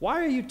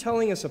 Why are you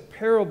telling us a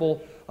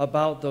parable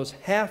about those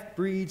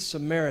half-breed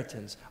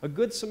Samaritans? A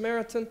good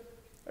Samaritan?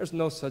 There's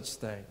no such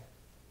thing.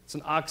 It's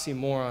an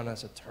oxymoron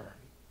as a term.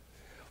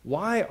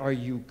 Why are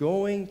you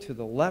going to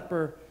the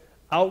leper,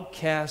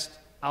 outcast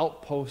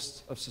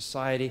outposts of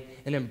society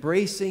and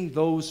embracing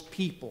those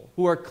people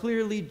who are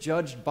clearly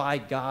judged by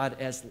God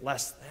as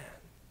less than?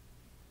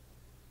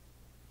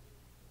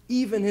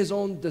 Even his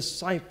own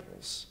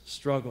disciples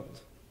struggled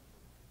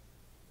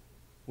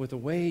with the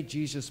way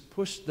Jesus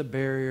pushed the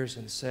barriers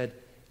and said,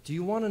 do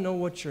you want to know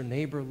what your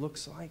neighbor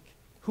looks like?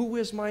 Who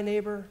is my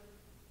neighbor?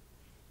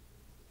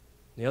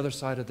 The other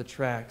side of the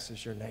tracks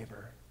is your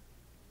neighbor.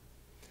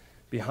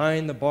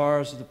 Behind the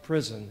bars of the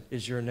prison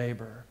is your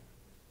neighbor.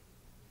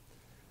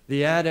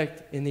 The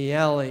addict in the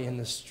alley, in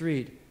the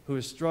street, who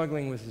is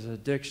struggling with his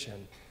addiction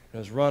and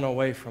has run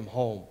away from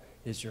home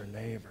is your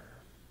neighbor.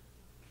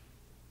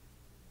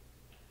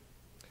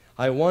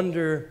 I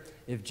wonder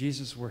if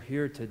Jesus were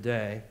here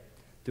today,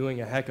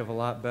 doing a heck of a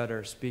lot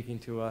better speaking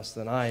to us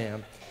than I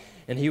am,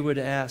 and he would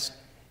ask,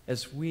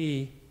 as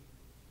we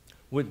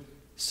would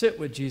sit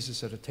with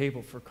Jesus at a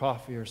table for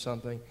coffee or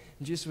something,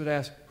 and Jesus would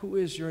ask, who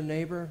is your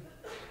neighbor?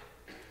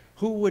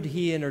 Who would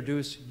he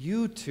introduce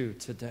you to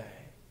today?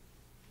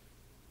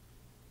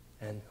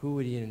 And who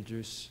would he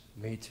introduce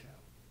me to?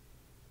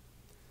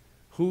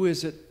 Who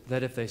is it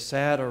that if they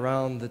sat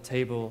around the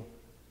table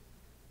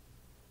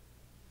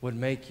would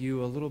make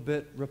you a little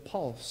bit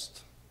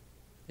repulsed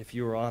if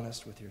you were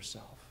honest with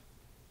yourself?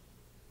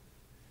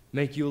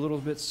 Make you a little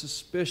bit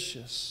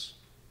suspicious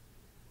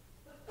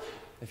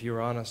if you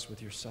were honest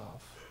with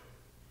yourself?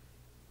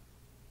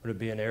 Would it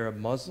be an Arab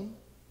Muslim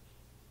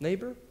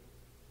neighbor?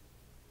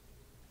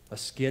 A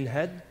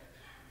skinhead?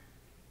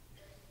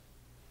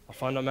 A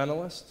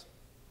fundamentalist?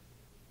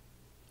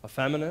 A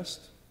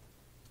feminist?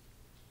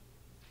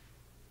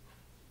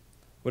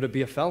 Would it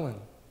be a felon?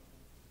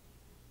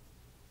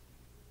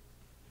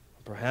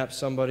 Perhaps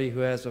somebody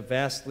who has a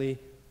vastly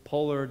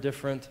polar,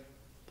 different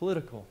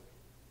political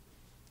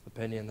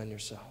opinion than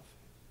yourself?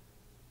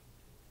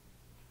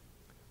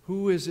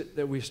 Who is it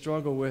that we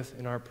struggle with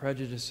in our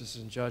prejudices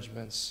and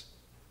judgments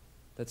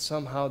that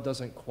somehow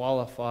doesn't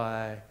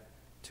qualify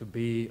to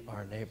be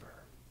our neighbor?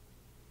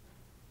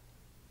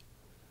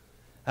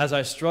 As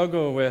I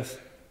struggle with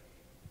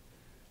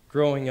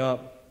growing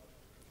up,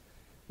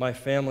 my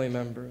family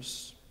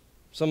members,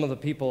 some of the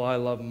people I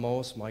love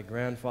most, my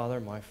grandfather,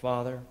 my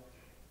father,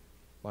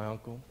 my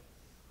uncle,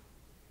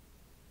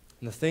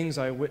 and the things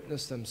I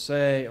witness them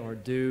say or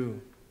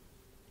do,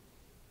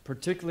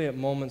 particularly at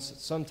moments that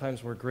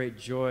sometimes were great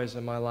joys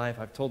in my life.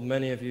 I've told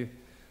many of you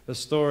the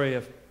story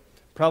of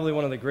probably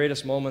one of the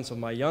greatest moments of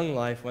my young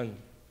life when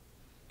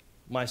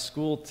my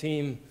school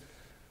team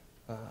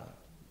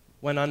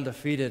went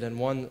undefeated and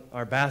won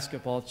our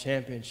basketball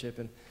championship.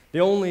 And the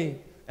only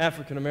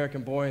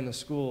African-American boy in the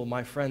school,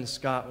 my friend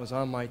Scott, was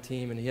on my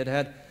team, and he had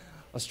had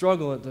a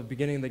struggle at the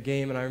beginning of the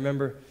game. And I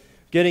remember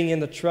getting in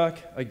the truck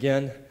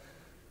again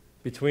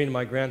between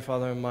my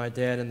grandfather and my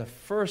dad, and the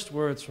first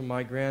words from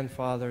my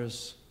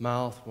grandfather's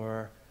mouth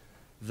were,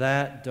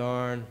 "That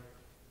darn,"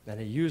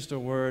 and he used a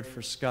word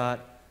for Scott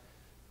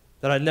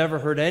that I'd never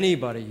heard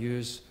anybody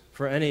use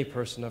for any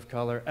person of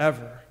color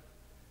ever.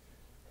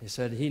 He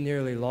said, "He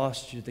nearly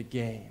lost you the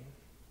game."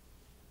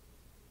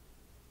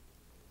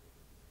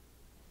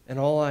 And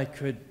I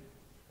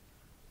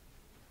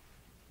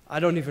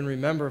don't even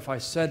remember if I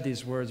said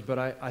these words, but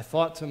I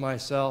thought to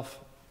myself,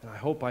 and I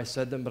hope I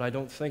said them, but I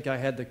don't think I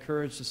had the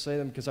courage to say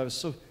them because I was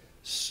so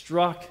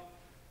struck,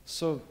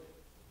 so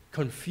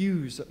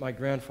confused that my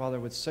grandfather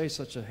would say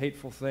such a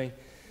hateful thing.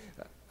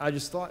 I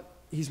just thought,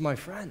 he's my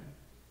friend.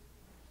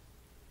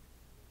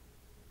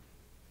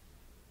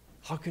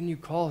 How can you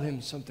call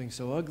him something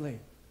so ugly?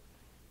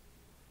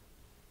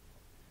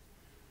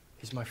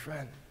 He's my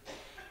friend.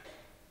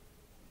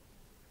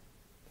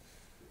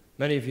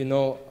 Many of you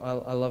know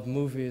I love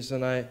movies,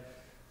 and I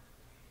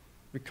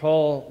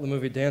recall the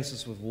movie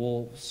Dances with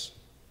Wolves.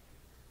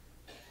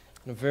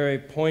 And a very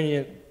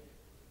poignant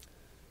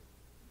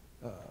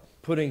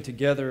putting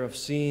together of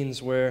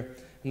scenes where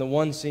in the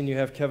one scene you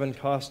have Kevin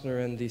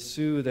Costner and the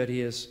Sioux that he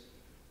has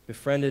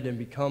befriended and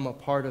become a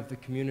part of the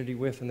community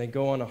with, and they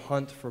go on a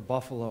hunt for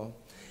buffalo.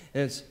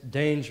 And it's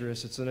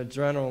dangerous, it's an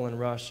adrenaline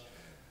rush.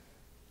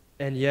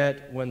 And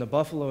yet, when the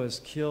buffalo is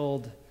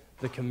killed,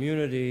 the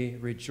community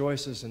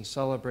rejoices and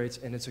celebrates,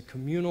 and it's a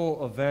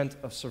communal event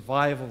of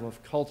survival,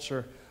 of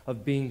culture,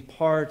 of being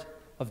part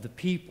of the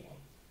people.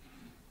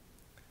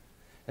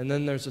 And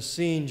then there's a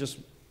scene just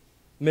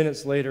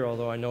minutes later,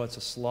 although I know it's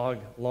a slog,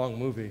 long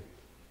movie,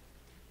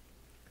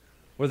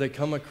 where they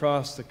come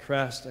across the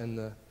crest and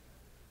the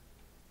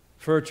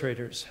fur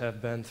traders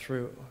have been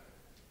through,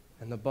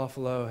 and the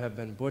buffalo have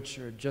been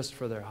butchered just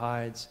for their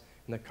hides,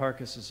 and the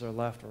carcasses are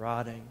left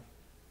rotting.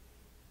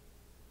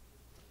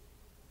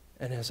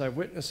 And as I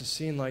witness a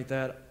scene like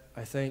that,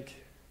 I think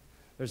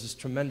there's this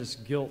tremendous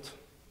guilt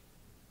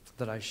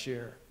that I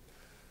share.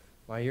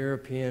 My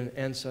European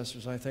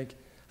ancestors, I think,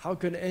 how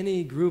could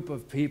any group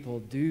of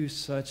people do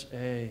such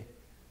a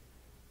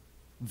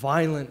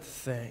violent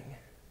thing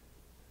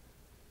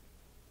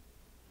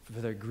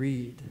for their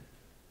greed,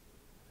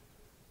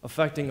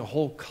 affecting a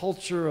whole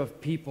culture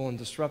of people and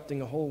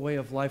disrupting a whole way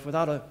of life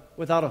without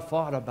a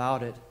thought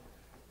about it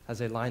as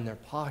they line their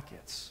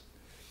pockets.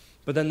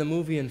 But then the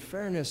movie, in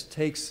fairness,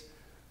 takes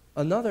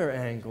another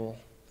angle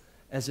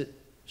as it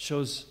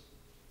shows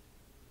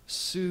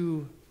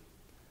Sioux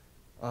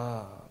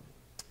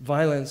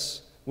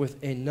violence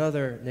with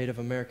another Native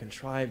American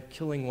tribe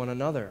killing one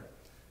another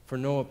for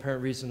no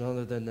apparent reason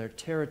other than their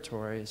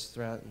territory is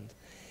threatened.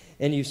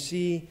 And you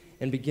see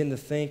and begin to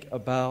think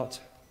about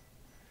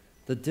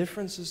the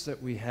differences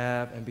that we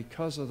have, and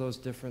because of those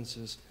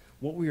differences,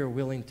 what we are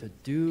willing to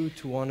do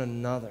to one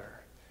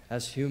another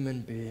as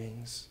human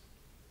beings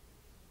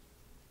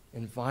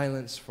in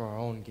violence for our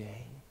own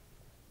gain.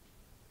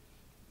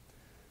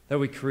 That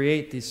we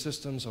create these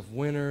systems of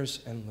winners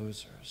and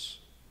losers.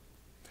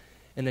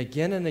 And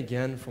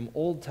again, from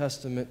Old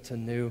Testament to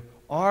New,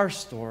 our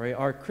story,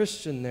 our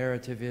Christian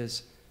narrative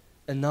is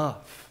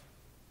enough.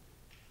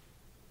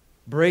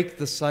 Break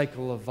the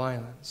cycle of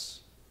violence.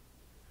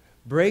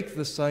 Break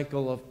the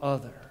cycle of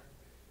other.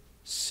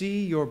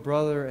 See your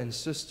brother and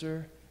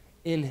sister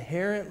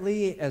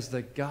inherently as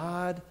the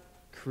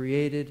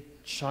God-created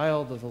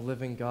child of the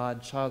living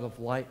God, child of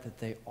light that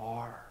they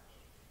are.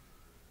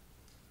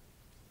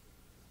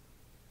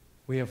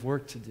 We have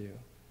work to do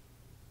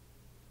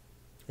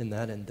in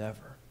that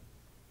endeavor.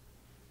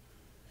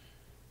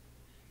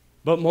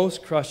 But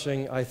most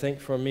crushing, I think,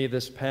 for me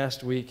this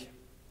past week,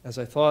 as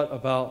I thought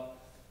about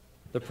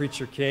the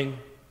Preacher King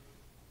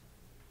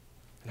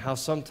and how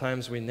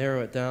sometimes we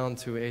narrow it down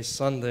to a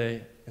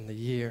Sunday in the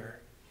year,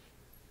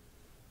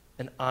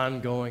 an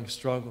ongoing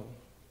struggle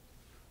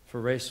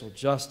for racial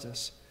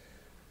justice.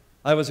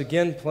 I was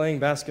again playing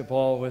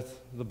basketball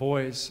with the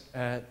boys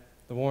at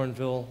the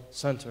Warrenville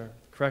Center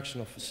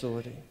Correctional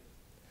Facility.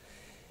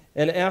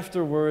 And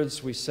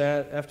afterwards,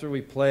 after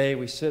we play,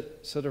 we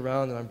sit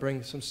around and I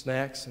bring some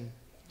snacks and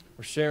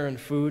we're sharing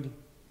food.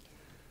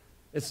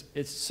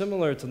 It's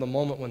similar to the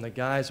moment when the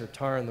guys are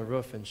tarring the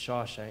roof in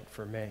Shawshank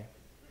for me.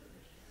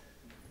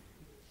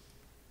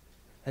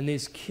 And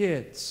these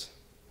kids,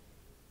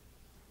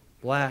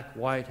 black,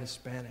 white,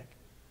 Hispanic,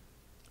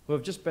 who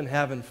have just been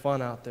having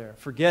fun out there,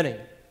 forgetting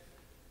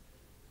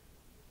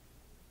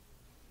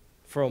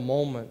for a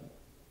moment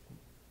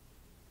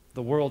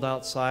the world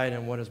outside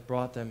and what has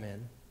brought them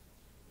in.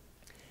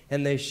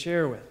 And they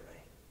share with me.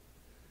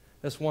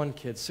 This one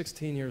kid,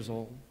 16 years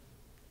old,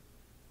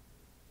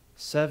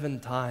 7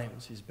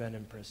 times he's been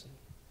in prison.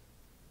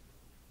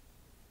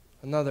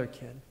 Another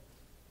kid.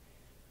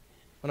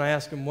 When I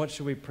ask him, what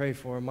should we pray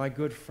for? My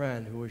good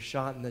friend who was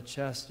shot in the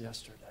chest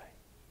yesterday.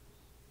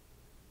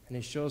 And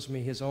he shows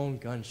me his own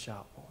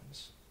gunshot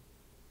wounds.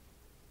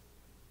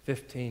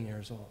 15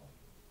 years old.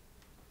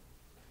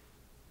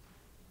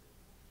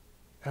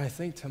 And I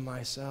think to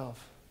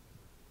myself,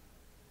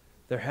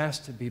 there has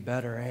to be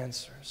better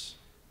answers.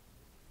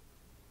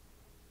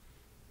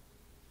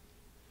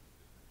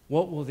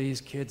 What will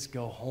these kids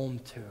go home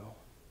to?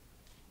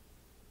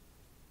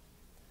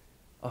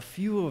 A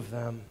few of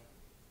them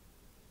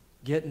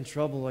get in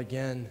trouble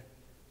again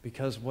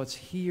because what's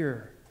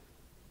here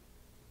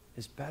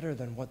is better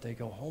than what they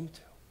go home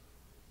to.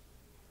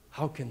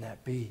 How can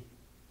that be?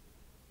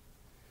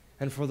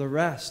 And for the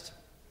rest,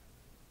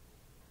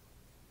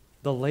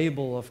 the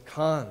label of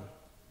con,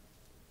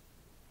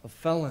 of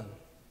felon,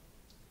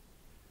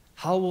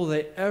 how will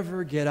they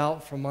ever get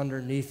out from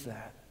underneath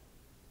that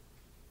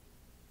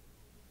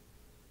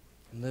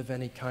and live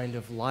any kind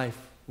of life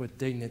with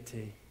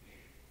dignity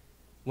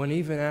when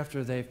even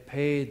after they've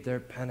paid their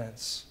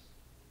penance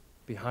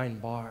behind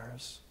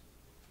bars,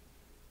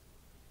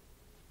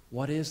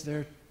 what is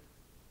there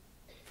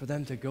for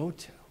them to go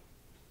to?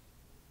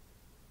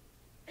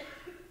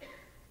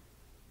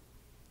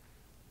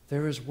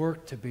 There is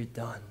work to be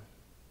done,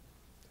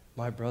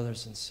 my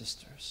brothers and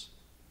sisters.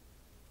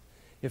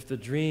 If the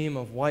dream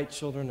of white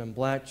children and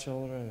black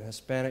children and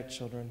Hispanic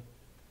children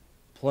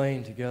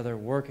playing together,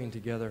 working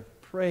together,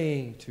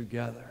 praying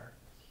together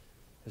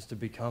is to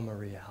become a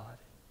reality.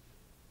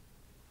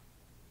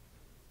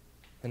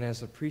 And as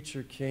the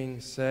Preacher King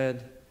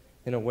said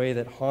in a way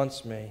that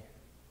haunts me,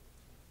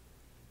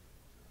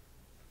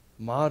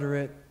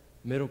 moderate,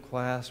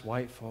 middle-class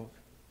white folk,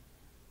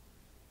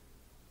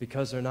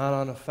 because they're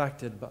not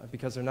affected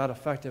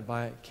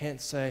by it,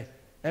 can't say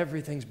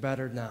everything's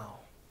better now.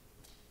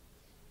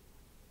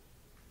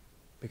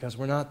 Because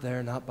we're not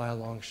there, not by a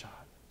long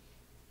shot.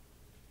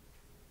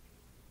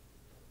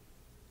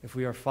 If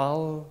we are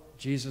follow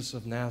Jesus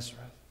of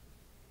Nazareth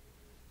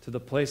to the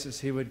places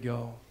he would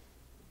go,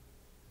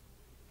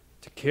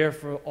 to care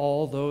for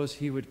all those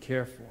he would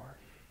care for,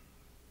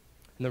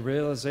 and the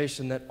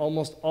realization that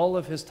almost all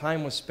of his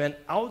time was spent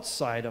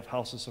outside of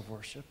houses of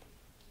worship,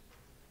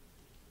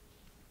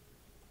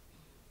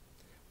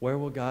 where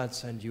will God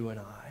send you and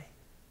I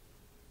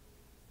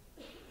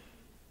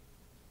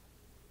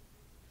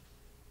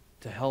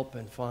to help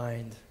and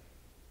find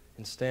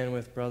and stand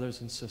with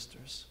brothers and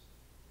sisters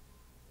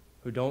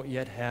who don't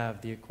yet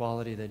have the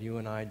equality that you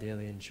and I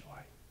daily enjoy?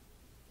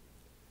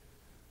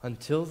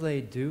 Until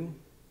they do,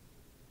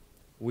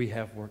 we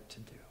have work to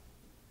do.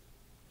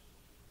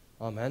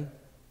 Amen?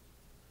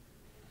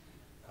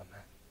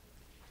 Amen.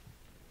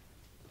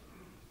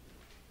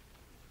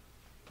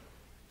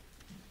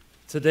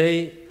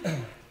 Today,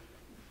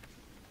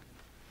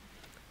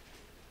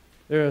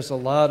 there's a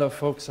lot of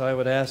folks I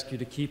would ask you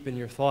to keep in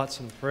your thoughts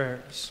and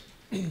prayers.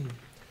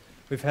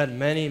 We've had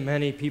many,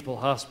 many people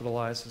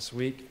hospitalized this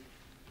week,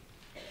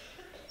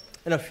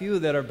 and a few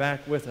that are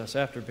back with us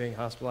after being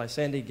hospitalized.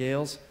 Sandy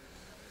Gales,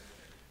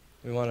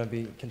 we want to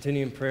be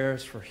continuing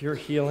prayers for her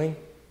healing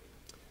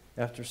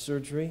after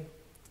surgery.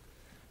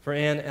 For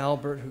Ann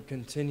Albert, who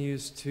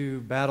continues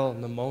to battle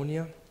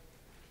pneumonia.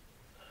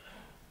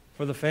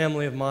 For the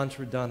family of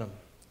Montre Dunham,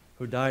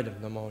 who died of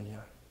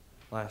pneumonia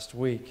last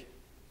week.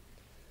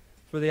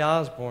 For the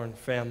Osborne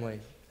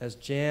family, as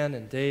Jan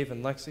and Dave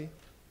and Lexi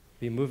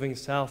be moving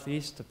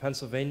southeast to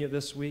Pennsylvania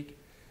this week,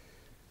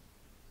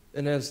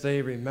 and as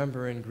they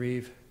remember and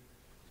grieve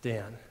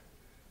Dan,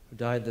 who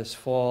died this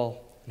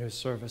fall and whose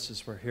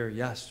services were here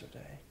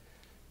yesterday.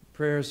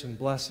 Prayers and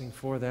blessing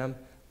for them.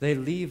 They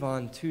leave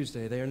on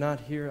Tuesday. They are not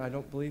here, I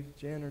don't believe,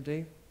 Jan or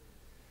Dave,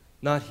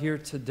 not here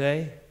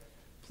today.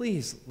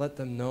 Please let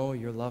them know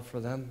your love for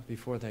them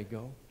before they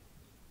go.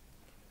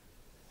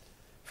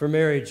 For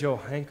Mary Jo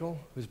Henkel,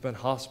 who's been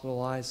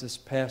hospitalized this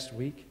past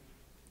week.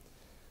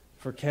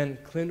 For Ken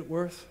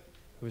Clintworth,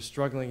 who is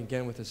struggling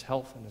again with his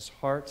health and his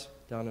heart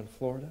down in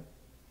Florida.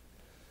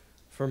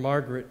 For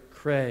Margaret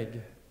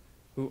Craig,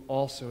 who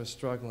also is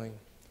struggling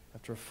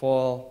after a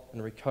fall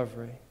and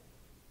recovery.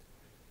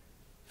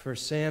 For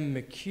Sam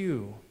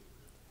McHugh,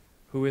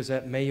 who is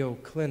at Mayo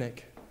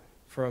Clinic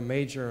for a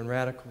major and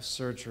radical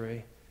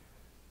surgery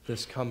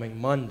this coming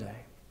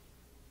Monday.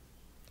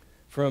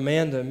 For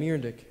Amanda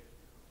Meerdick,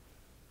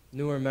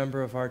 newer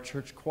member of our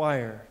church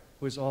choir,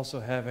 who is also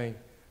having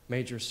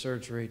major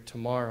surgery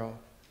tomorrow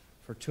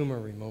for tumor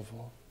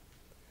removal.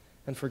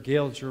 And for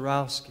Gail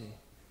Jurowski,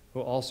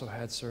 who also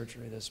had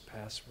surgery this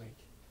past week.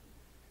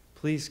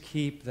 Please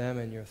keep them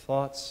in your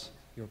thoughts,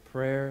 your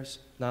prayers,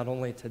 not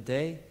only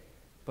today,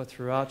 but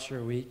throughout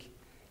your week,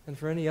 and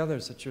for any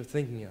others that you're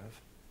thinking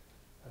of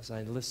as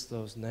I list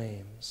those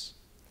names.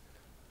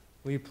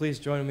 Will you please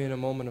join me in a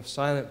moment of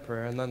silent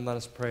prayer, and then let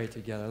us pray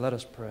together. Let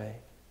us pray.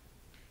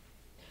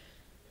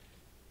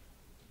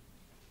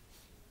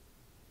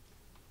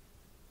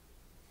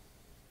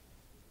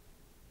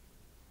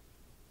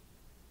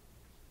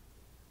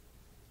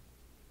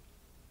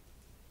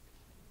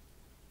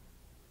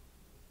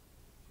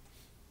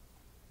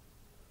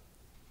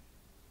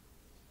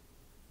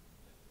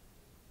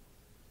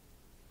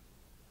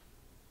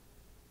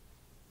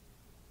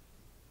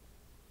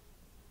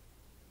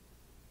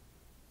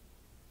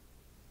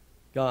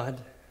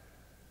 God,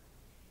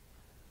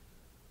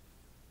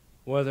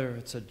 whether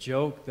it's a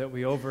joke that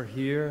we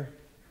overhear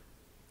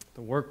at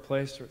the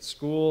workplace or at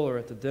school or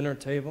at the dinner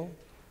table,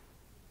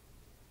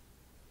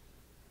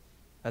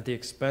 at the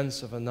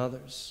expense of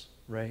another's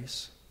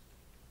race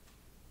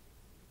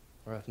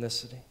or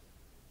ethnicity,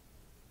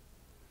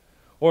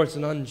 or it's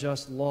an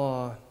unjust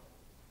law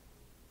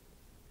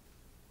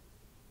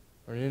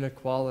or an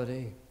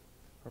inequality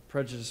or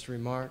prejudiced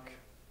remark,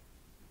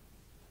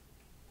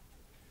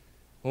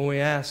 when we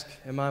ask,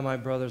 am I my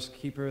brother's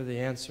keeper? The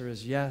answer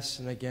is yes,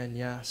 and again,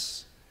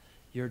 yes.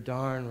 You're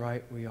darn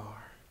right we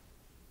are.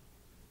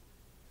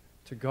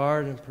 To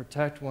guard and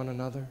protect one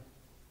another,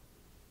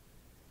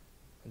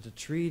 and to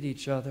treat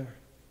each other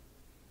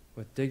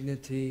with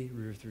dignity,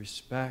 with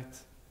respect,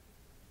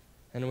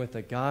 and with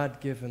the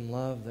God-given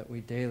love that we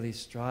daily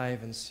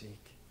strive and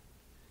seek,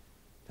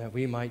 that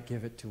we might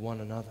give it to one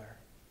another.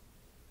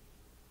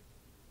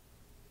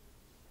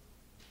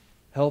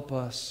 Help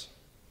us.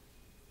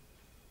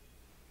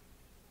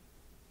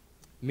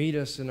 Meet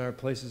us in our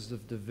places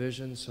of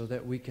division so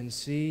that we can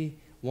see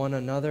one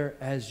another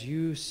as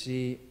you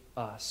see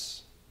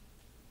us.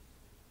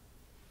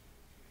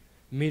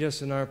 Meet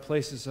us in our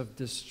places of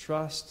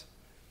distrust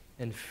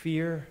and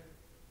fear,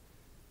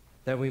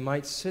 that we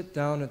might sit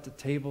down at the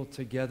table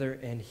together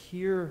and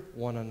hear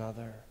one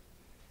another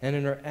and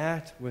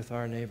interact with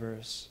our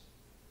neighbors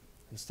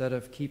instead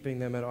of keeping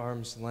them at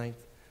arm's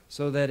length,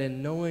 so that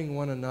in knowing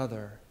one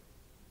another,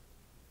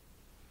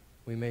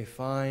 we may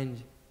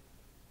find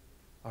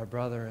our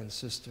brother and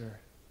sister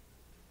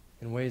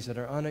in ways that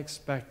are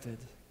unexpected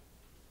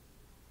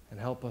and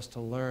help us to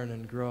learn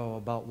and grow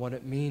about what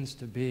it means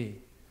to be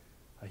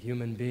a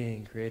human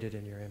being created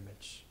in your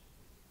image.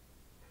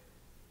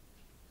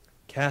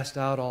 Cast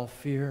out all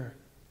fear,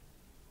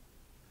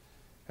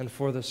 and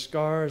for the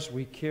scars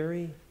we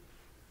carry,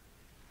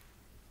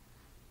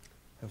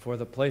 and for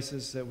the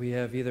places that we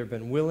have either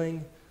been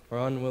willing or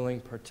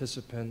unwilling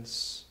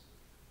participants,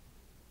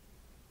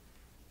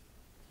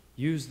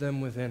 use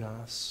them within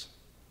us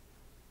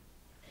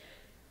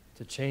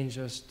to change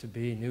us to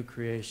be new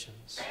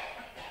creations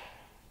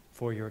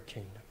for your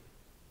kingdom.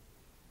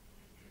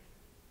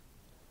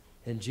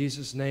 In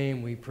Jesus'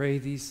 name we pray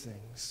these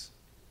things,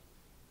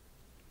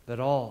 that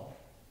all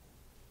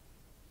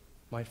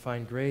might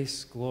find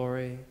grace,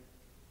 glory,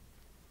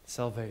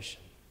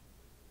 salvation,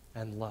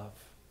 and love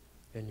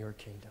in your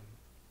kingdom.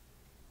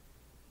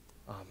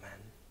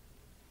 Amen.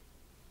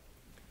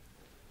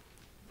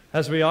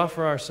 As we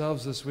offer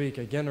ourselves this week,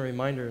 again a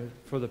reminder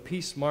for the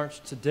Peace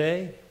March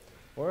today,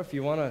 Or if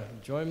you want to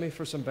join me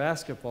for some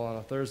basketball on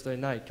a Thursday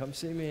night, come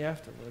see me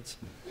afterwards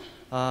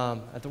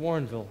at the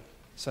Warrenville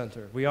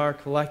Center. We are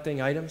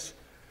collecting items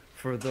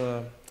for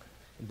the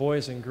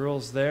boys and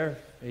girls there,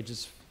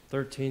 ages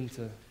 13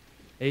 to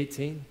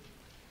 18,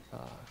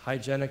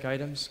 hygienic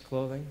items,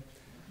 clothing.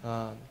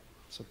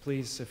 So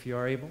please, if you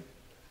are able,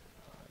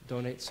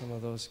 donate some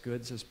of those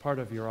goods as part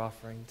of your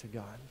offering to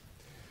God.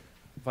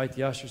 Invite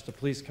the ushers to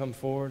please come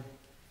forward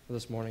for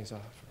this morning's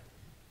offering.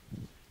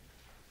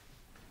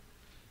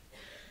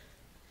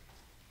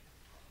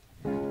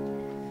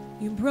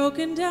 You're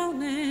broken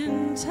down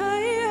and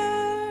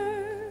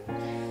tired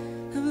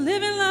of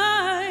living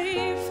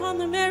life on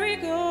the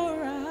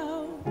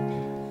merry-go-round,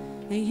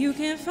 and you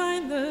can't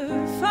find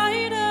the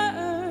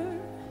fighter,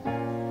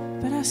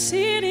 but I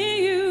see it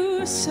in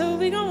you, so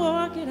we gon'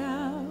 walk it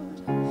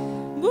out.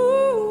 Move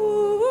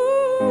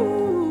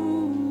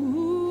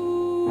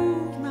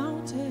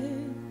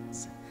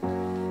mountains,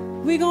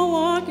 we gon'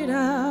 walk it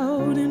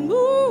out and move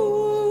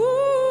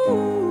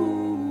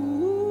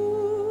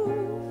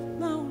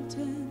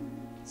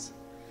mountains.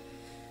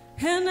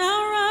 And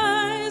I'll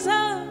rise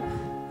up,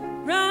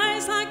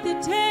 rise like the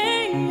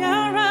day.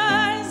 I'll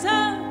rise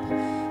up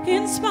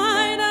in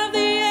spite of the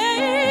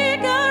ache.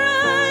 I'll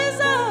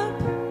rise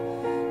up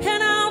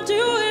and I'll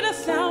do it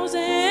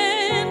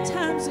 1,000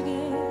 times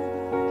again.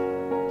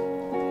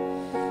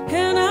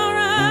 And I'll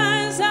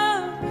rise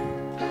up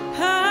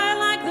high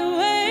like the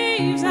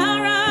waves. I'll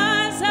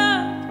rise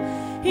up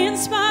in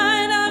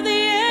spite of the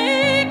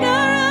ache.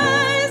 I'll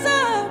rise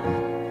up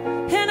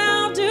and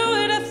I'll do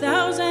it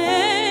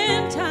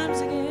 1,000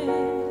 times again.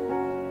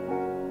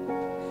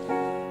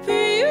 For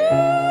you,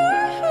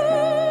 for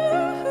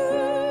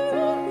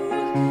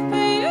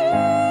you,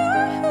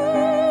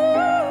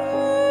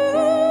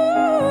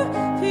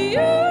 for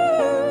you,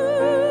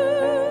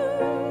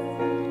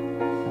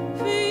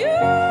 for you.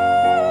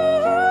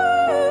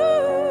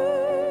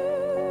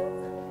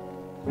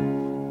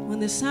 When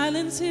the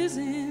silence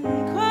isn't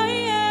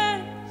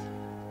quiet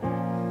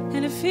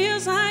and it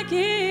feels like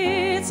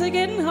it's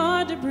getting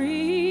hard to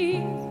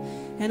breathe,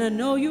 and I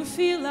know you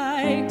feel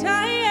like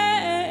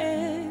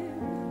dying,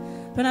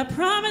 but I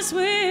promise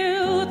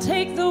we'll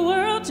take the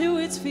world to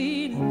its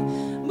feet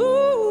and move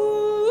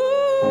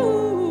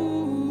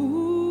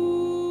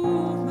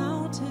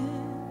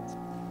mountains,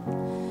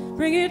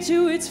 bring it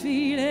to its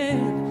feet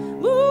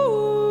and move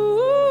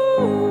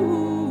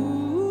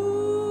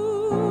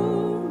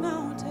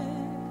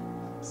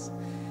mountains.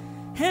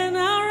 And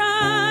I'll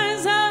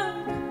rise up,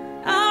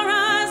 I'll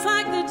rise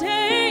like the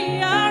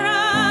day. I'll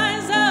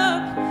rise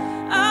up,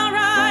 I'll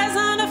rise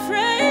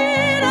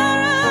unafraid. I'll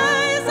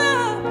rise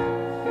up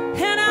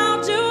and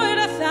I'll do it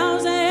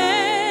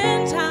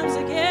 1,000 times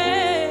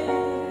again.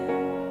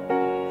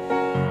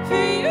 For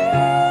you,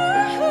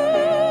 for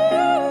you,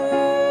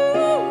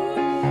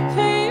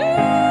 for you,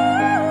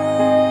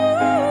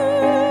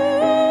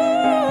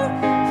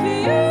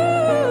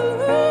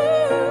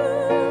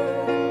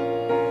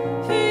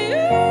 for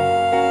you.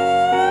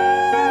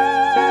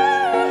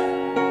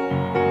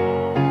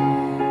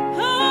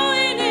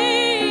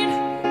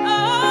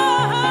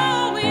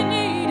 All we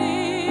need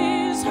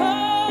is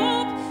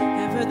hope,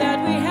 and for that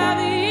we have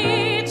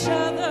each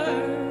other,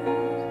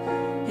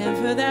 and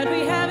for that we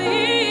have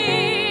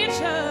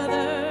each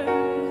other.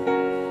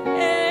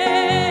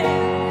 Yeah.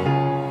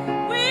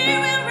 We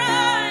will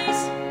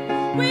rise,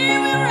 we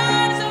will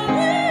rise, oh,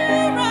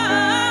 we'll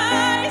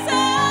rise,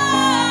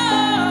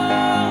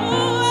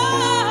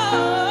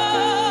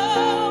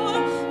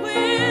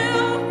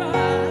 we'll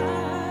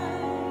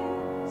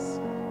rise.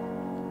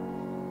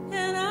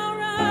 And I'll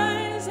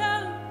rise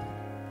up,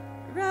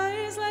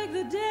 rise like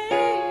the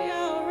day.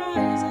 I'll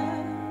rise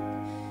up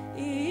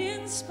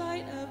in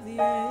spite of the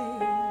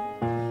ache.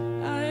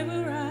 I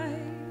will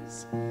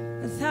rise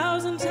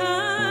 1,000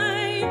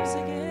 times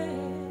again.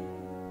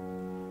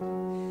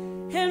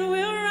 And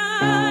we'll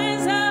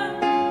rise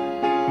up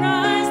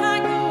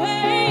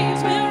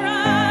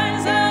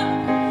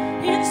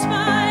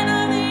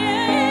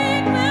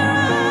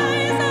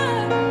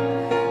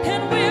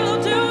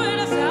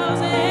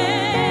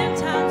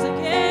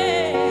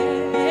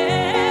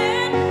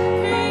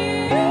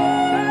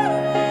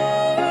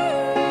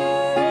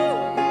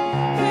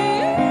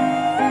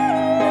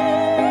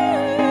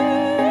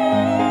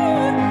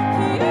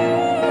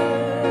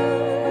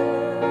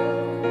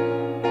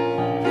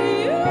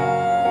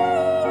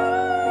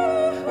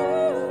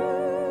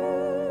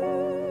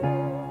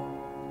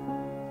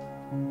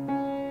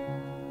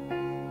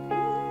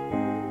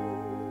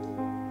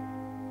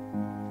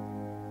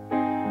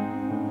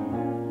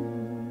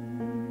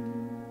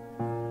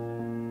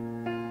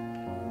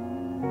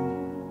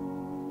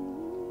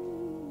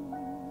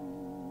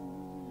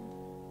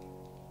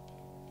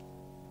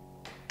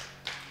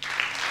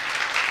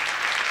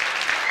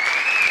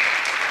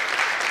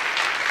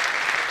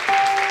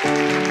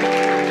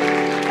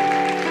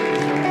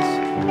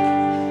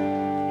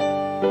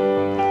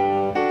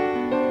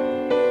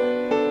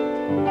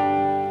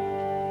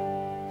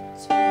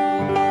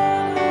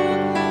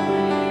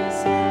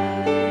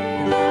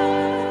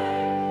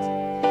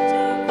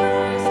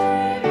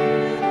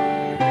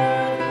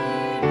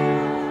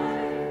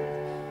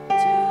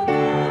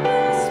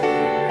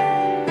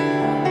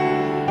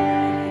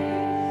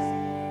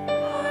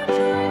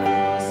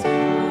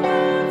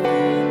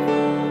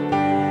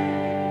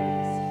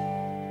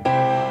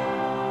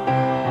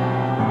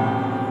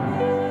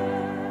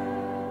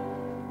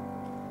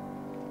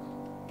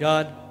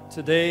God,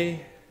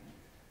 today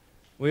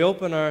we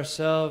open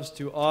ourselves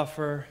to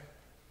offer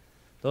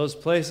those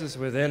places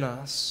within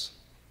us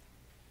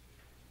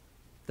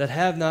that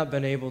have not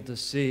been able to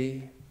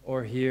see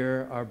or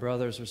hear our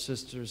brothers or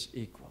sisters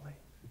equally.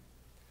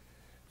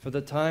 For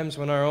the times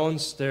when our own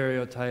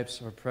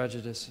stereotypes or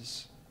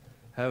prejudices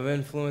have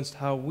influenced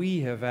how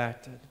we have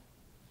acted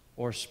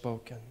or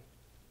spoken.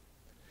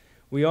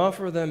 We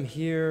offer them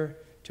here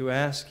to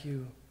ask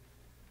you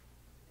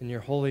in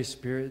your Holy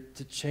Spirit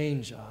to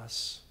change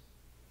us,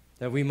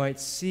 that we might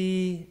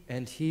see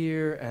and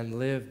hear and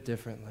live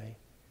differently,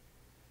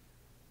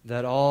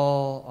 that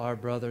all our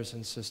brothers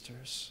and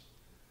sisters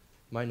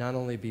might not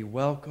only be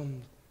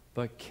welcomed,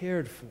 but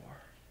cared for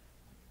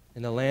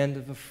in the land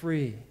of the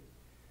free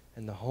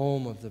and the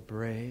home of the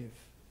brave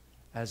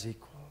as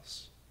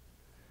equals.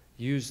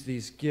 Use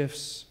these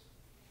gifts,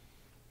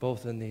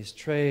 both in these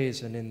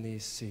trays and in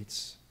these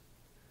seats,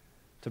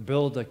 to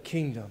build a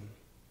kingdom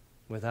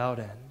without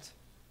end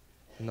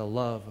in the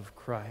love of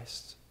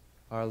Christ,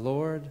 our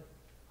Lord,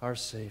 our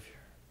Savior,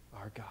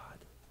 our God.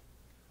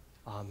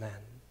 Amen.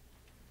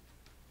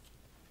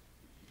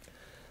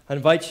 I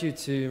invite you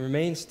to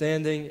remain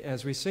standing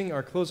as we sing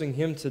our closing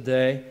hymn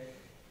today.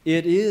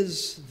 It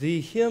is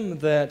the hymn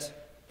that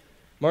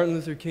Martin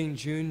Luther King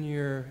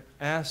Jr.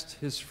 asked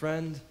his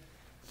friend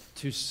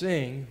to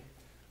sing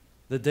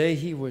the day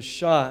he was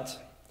shot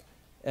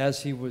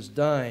as he was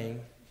dying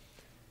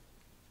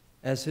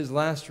as his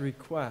last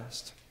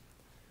request.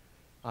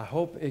 I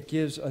hope it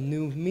gives a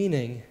new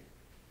meaning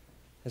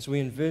as we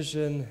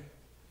envision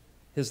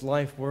his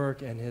life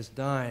work and his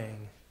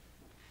dying,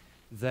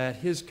 that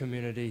his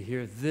community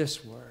hear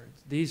these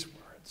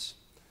words,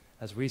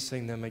 as we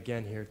sing them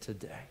again here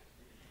today.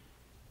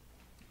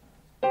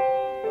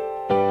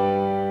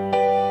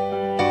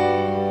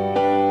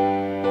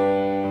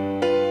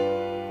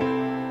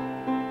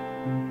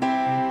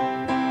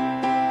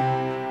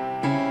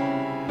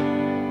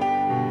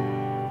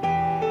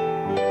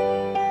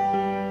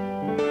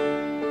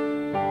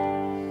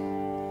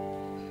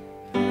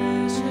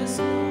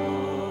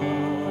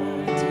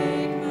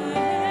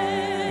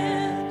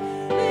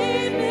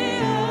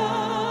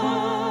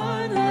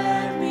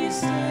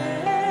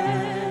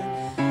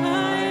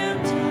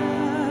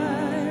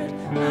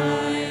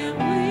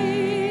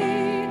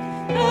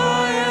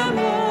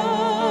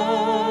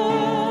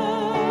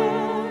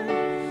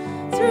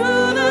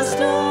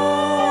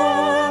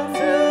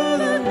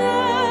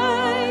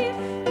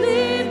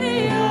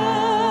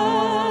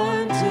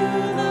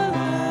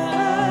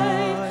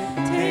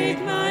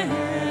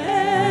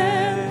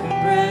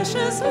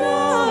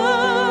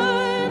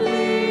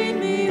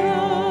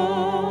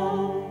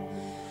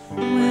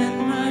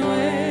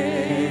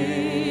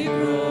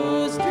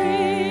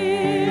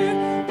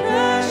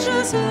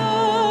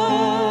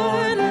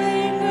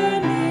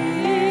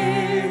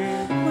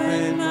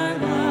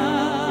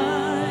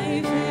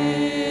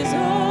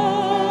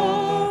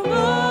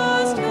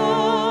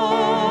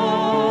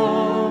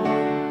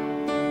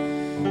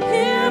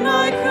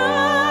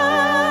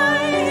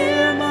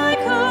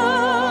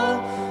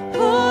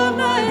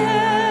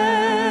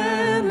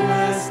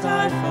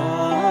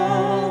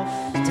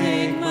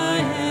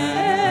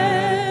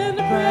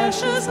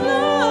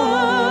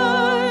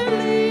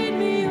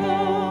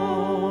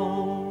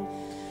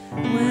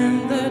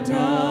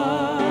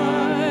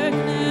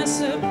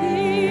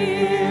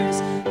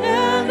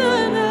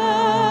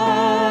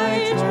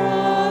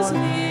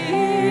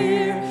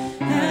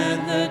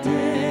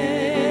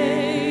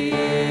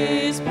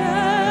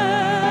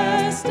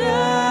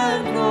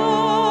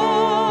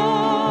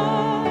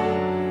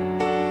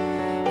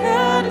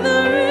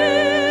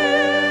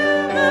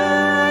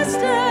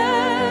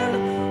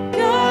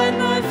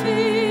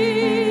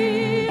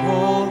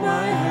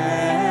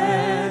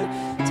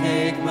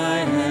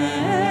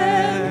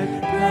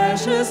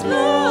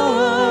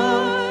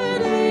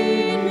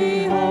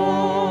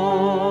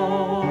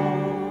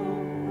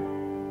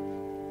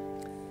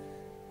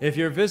 If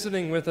you're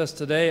visiting with us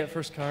today at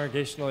First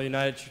Congregational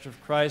United Church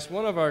of Christ,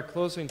 one of our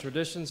closing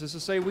traditions is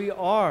to say we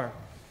are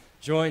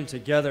joined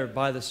together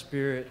by the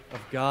Spirit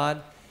of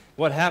God.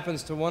 What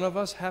happens to one of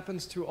us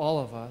happens to all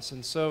of us.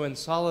 And so in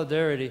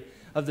solidarity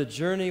of the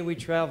journey we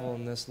travel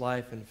in this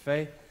life and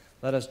faith,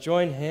 let us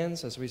join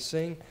hands as we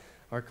sing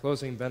our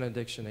closing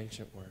benediction,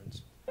 Ancient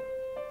Words.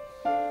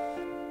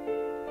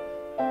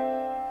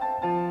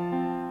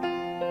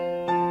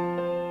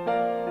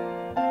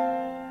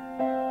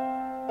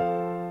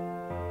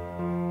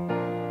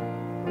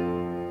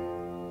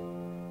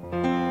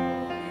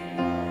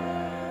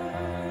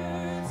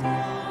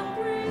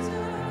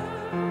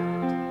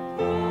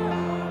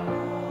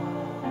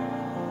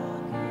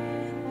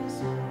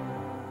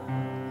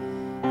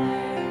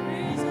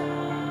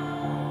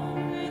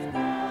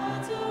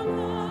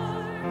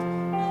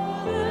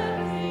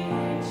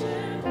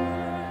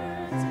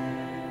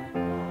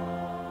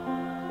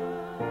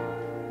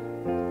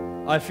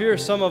 I fear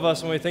some of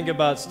us, when we think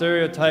about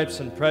stereotypes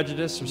and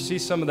prejudice or see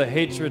some of the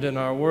hatred in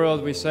our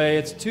world, we say,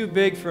 it's too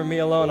big for me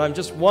alone. I'm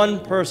just one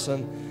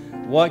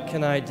person. What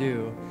can I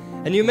do?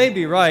 And you may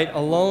be right,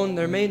 alone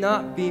there may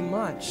not be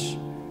much.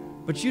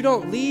 But you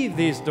don't leave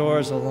these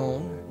doors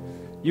alone.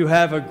 You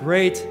have a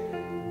great,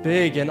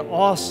 big, and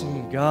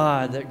awesome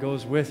God that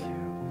goes with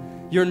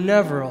you. You're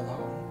never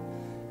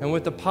alone. And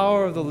with the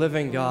power of the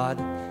living God,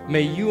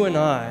 may you and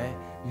I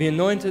be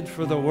anointed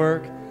for the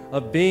work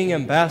of being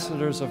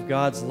ambassadors of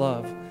God's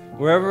love.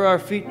 Wherever our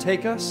feet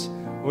take us,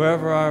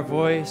 wherever our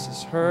voice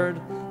is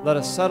heard, let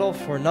us settle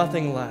for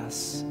nothing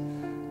less.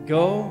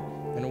 Go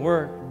and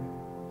work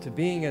to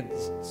being a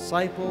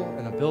disciple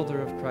and a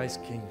builder of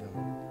Christ's kingdom.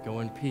 Go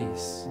in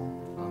peace.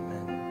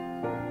 Amen.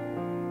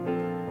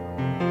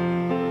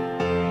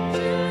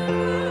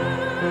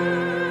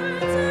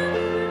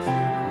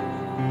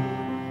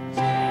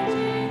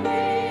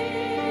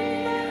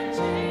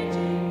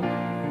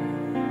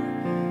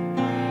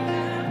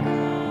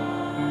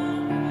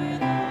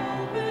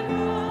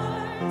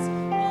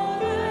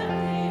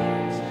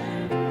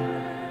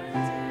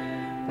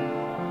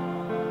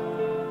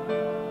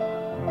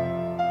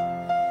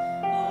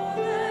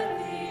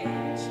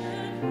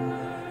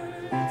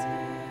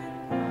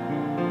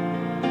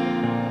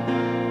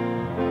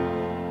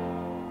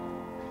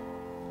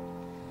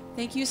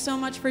 Thank you so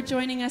much for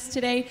joining us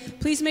today.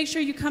 Please make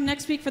sure you come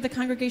next week for the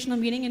congregational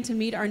meeting and to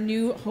meet our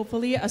new,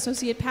 hopefully,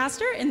 associate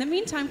pastor. In the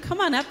meantime,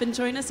 come on up and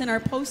join us in our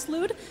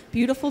postlude.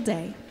 Beautiful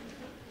day.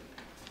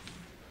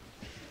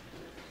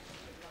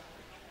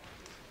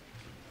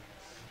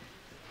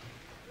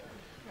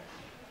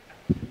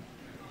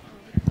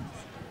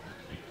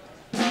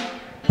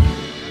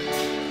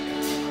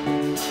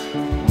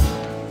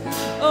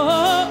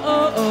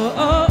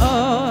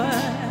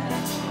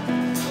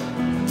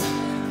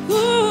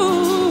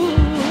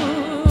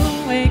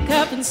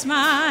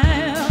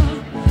 Smile,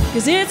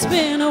 'cause it's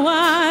been a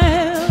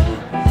while.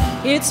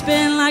 It's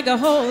been like a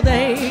whole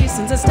day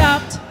since I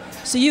stopped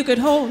so you could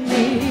hold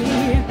me.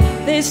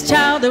 This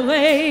child that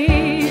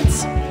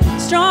waits,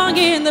 strong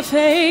in the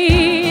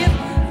faith.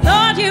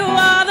 Lord, you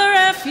are the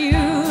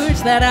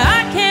refuge that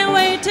I can't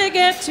wait to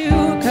get to,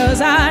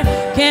 'cause I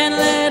can't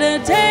let a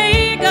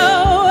day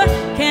go,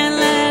 can't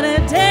let a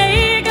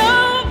day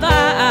go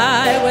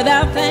by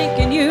without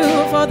thanking you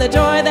for the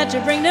joy that you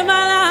bring to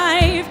my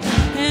life.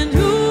 And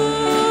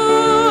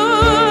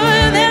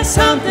there's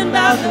something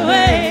about the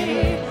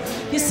way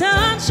your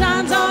sun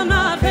shines on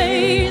my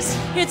face.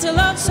 It's a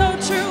love so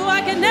true,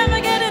 I can never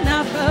get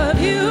enough of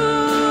you.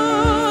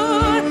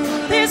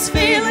 This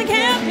feeling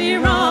can't be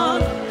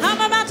wrong. I'm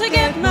about to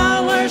get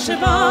my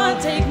worship on.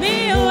 Take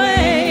me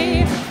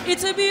away.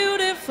 It's a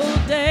beautiful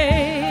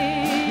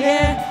day.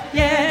 Yeah,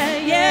 yeah,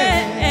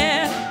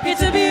 yeah.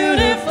 It's a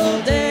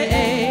beautiful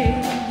day.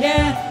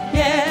 Yeah,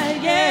 yeah,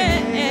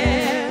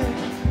 yeah.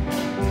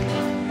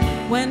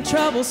 When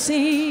trouble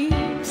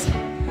seems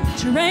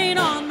to rain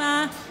on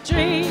my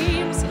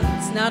dreams,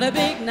 it's not a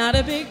big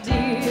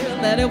deal.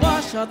 Let it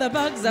wash all the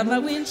bugs off my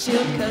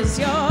windshield, 'cause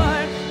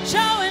you're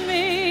showing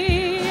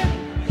me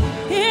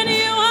in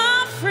you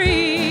I'm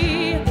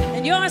free,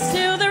 and you're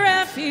still the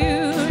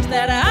refuge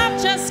that I've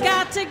just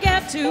got to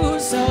get to.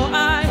 So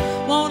I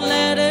won't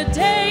let a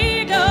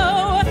day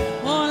go,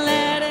 won't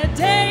let a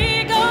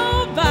day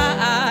go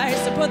by.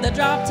 So put the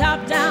drop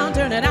top down,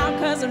 turn it out,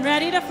 'cause I'm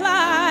ready to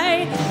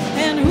fly.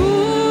 And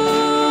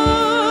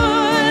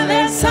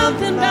there's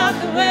something about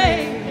the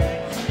way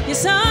your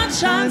sun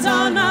shines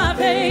on my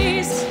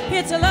face.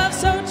 It's a love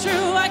so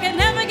true, I can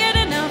never get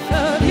enough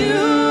of you.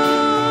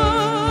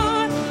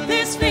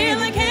 This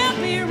feeling can't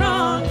be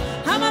wrong.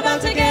 I'm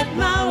about to get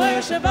my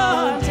worship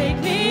on. Take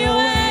me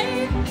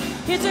away.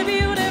 It's a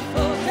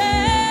beautiful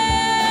day.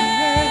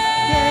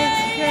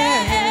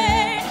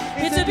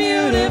 It's a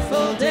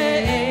beautiful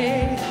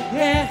day.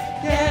 Yeah,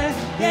 yeah,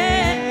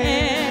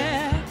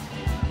 yeah.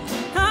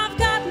 I've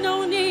got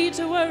no need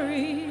to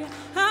worry.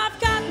 I've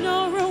got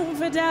no room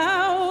for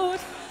doubt.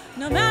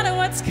 No matter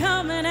what's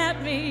coming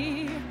at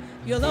me,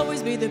 you'll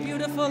always be the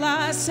beautiful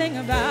I sing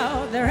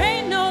about. There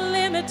ain't no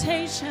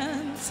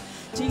limitations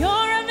to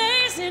your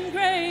amazing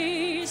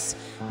grace,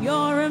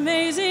 your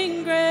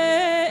amazing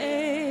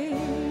grace.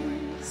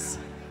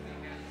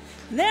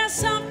 There's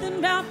something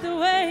about the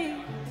way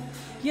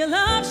your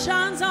love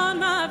shines on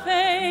my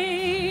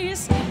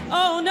face.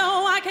 Oh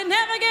no, I can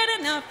never get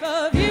enough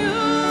of you.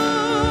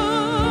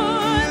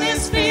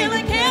 This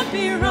feeling can't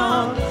be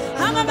wrong.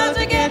 I'm about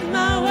to get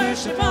my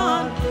worship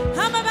on.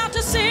 I'm about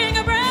to sing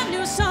a brand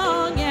new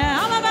song. Yeah,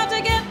 I'm about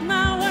to get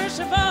my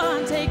worship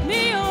on. Take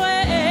me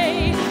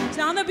away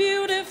down the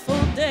beautiful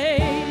day.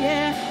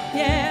 Yeah,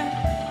 yeah,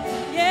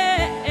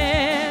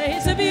 yeah.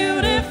 It's a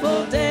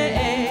beautiful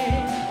day.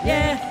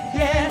 Yeah,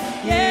 yeah,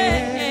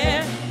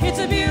 yeah. It's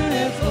a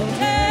beautiful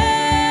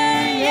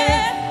day.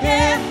 Yeah,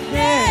 yeah,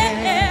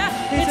 yeah.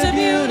 It's a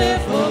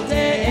beautiful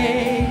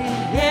day.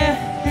 Yeah,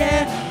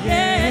 yeah,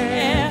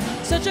 yeah.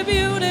 Such a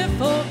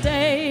beautiful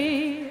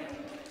day.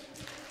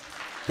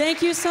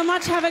 Thank you so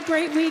much. Have a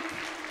great week.